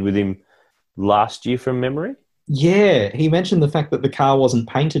podcast I did with him last year from memory? Yeah, he mentioned the fact that the car wasn't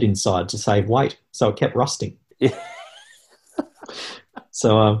painted inside to save weight, so it kept rusting.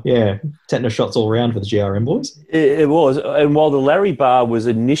 So, tetanus shots all around for the GRM boys. It was. And while the Larry bar was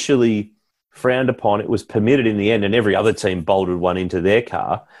initially frowned upon, it was permitted in the end, and every other team bolted one into their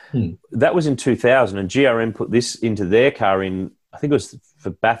car. That was in 2000, and GRM put this into their car in, I think it was for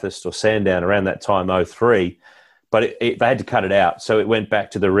Bathurst or Sandown around that time, 03. But they had to cut it out. So it went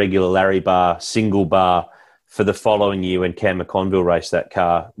back to the regular Larry bar, single bar for the following year when Cam McConville raced that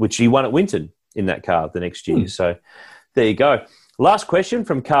car, which he won at Winton in that car the next year. So there you go. Last question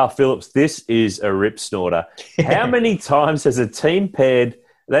from Carl Phillips. This is a rip snorter. How many times has a team paired,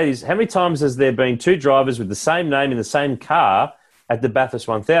 that is, how many times has there been two drivers with the same name in the same car at the Bathurst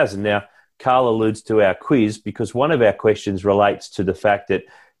 1000? Now, Carl alludes to our quiz because one of our questions relates to the fact that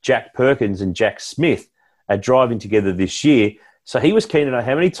Jack Perkins and Jack Smith are driving together this year. So he was keen to know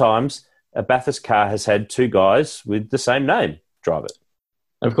how many times a Bathurst car has had two guys with the same name drive it.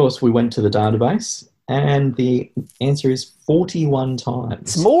 Of course, we went to the database, and the answer is 41 times.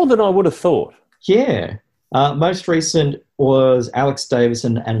 It's more than I would have thought. Yeah. Most recent was Alex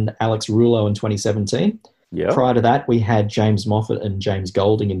Davison and Alex Rouleau in 2017. Yeah. Prior to that, we had James Moffat and James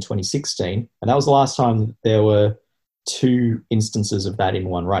Golding in 2016. And that was the last time there were two instances of that in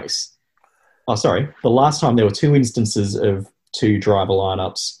one race. Oh, sorry. The last time there were two instances of two driver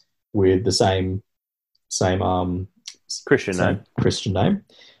lineups with the same Christian name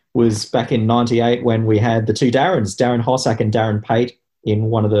was back in 98 when we had the two Darrens, Darren Hossack and Darren Pate in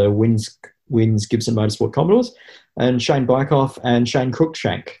one of the Wins Gibson Motorsport Commodores, and Shane Bykoff and Shane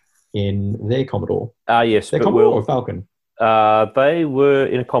Cruikshank in their Commodore. Yes. Their Commodore or Falcon? They were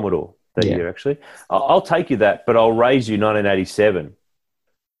in a Commodore that year, actually. I'll take you that, but I'll raise you 1987.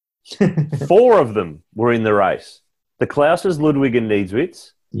 4 of them were in the race. The Klausers, Ludwig and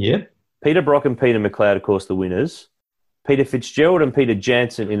Needswitz. Yeah. Peter Brock and Peter McLeod, of course, the winners. Peter Fitzgerald and Peter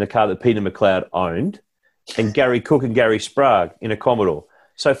Jansen in the car that Peter McLeod owned. And Gary Cook and Gary Sprague in a Commodore.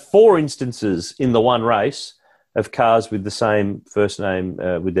 So 4 instances in the one race of cars with the same first name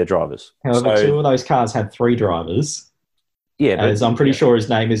with their drivers. However, 2 of those cars had 3 drivers. Yeah, but as I'm pretty sure his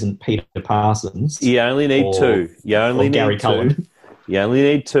name isn't Peter Parsons. You only need 2. You only need Gary 2. Cullen. You only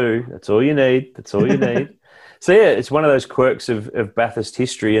need 2. That's all you need. That's all you need. So, it's one of those quirks of Bathurst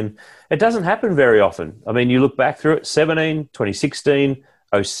history, and it doesn't happen very often. I mean, you look back through it, 2016,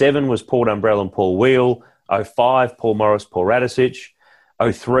 07 was Paul Dumbrell and Paul Wheel, 05, Paul Morris, Paul Radisich,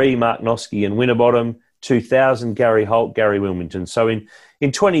 03, Mark Noski and Winterbottom, 2000, Gary Holt, Gary Wilmington. So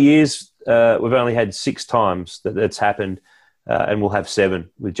in 20 years, we've only had 6 times that's happened, and we'll have 7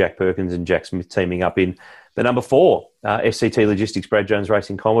 with Jack Perkins and Jack Smith teaming up in the number 4, FCT Logistics Brad Jones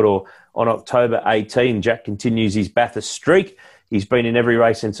Racing Commodore on October 18. Jack continues his Bathurst streak. He's been in every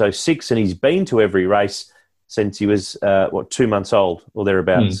race since 06, and he's been to every race since he was, 2 months old or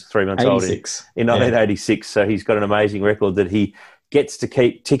thereabouts, 3 months 86. old in 1986. So he's got an amazing record that he gets to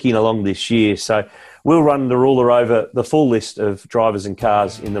keep ticking along this year. So we'll run the ruler over the full list of drivers and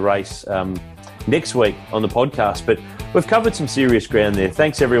cars in the race next week on the podcast. But we've covered some serious ground there.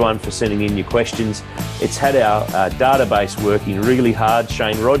 Thanks, everyone, for sending in your questions. It's had our database working really hard.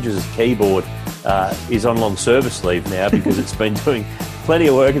 Shane Rogers' keyboard is on long service leave now because it's been doing plenty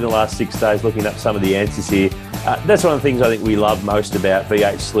of work in the last 6 days looking up some of the answers here. That's one of the things I think we love most about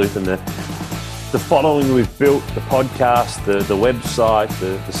V8 Sleuth and the following we've built, the podcast, the website,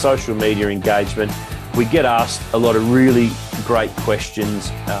 the social media engagement. We get asked a lot of really great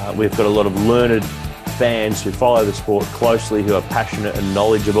questions. We've got a lot of learned fans who follow the sport closely, who are passionate and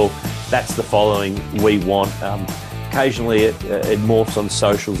knowledgeable. That's the following we want. Occasionally it morphs on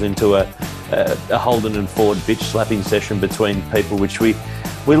socials into a Holden and Ford bitch slapping session between people, which we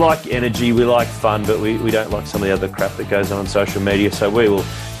like energy, we like fun, but we don't like some of the other crap that goes on social media. So we will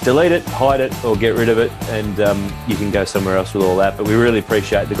delete it, hide it, or get rid of it, and you can go somewhere else with all that. But we really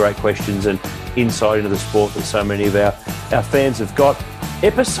appreciate the great questions and insight into the sport that so many of our fans have got.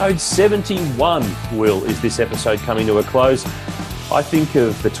 Episode 71, Will, is this episode coming to a close. I think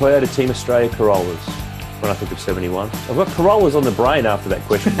of the Toyota Team Australia Corollas when I think of 71. I've got Corollas on the brain after that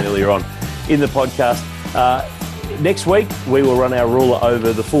question earlier on in the podcast. Next week, we will run our ruler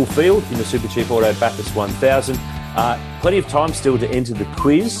over the full field in the Super Cheap Auto Bathurst 1000. Plenty of time still to enter the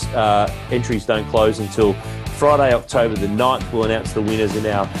quiz. Entries don't close until Friday, October the 9th. We'll announce the winners in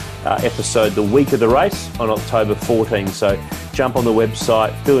our episode the week of the race on October 14. So jump on the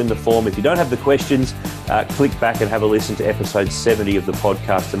website, fill in the form. If you don't have the questions, click back and have a listen to episode 70 of the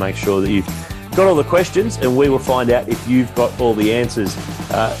podcast to make sure that you've got all the questions, and we will find out if you've got all the answers.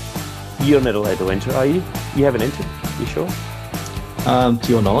 You're not allowed to enter, are you? You haven't entered? You sure? To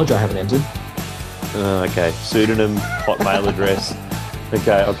your knowledge, I haven't entered. Okay. Pseudonym, hotmail address.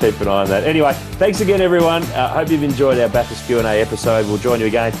 Okay, I'll keep an eye on that. Anyway, thanks again, everyone. Hope you've enjoyed our Bathurst Q&A episode. We'll join you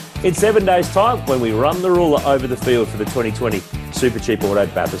again in 7 days' time when we run the ruler over the field for the 2020 Super Cheap Auto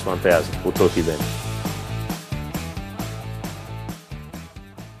Bathurst 1000. We'll talk to you then.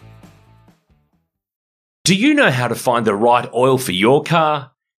 Do you know how to find the right oil for your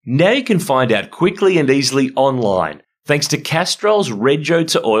car? Now you can find out quickly and easily online thanks to Castrol's Rego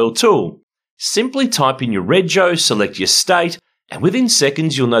to Oil tool. Simply type in your Rego, select your state, and within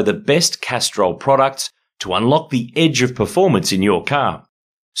seconds you'll know the best Castrol products to unlock the edge of performance in your car.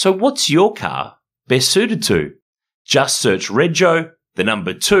 So what's your car best suited to? Just search Rego, the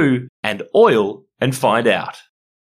number 2, and oil and find out.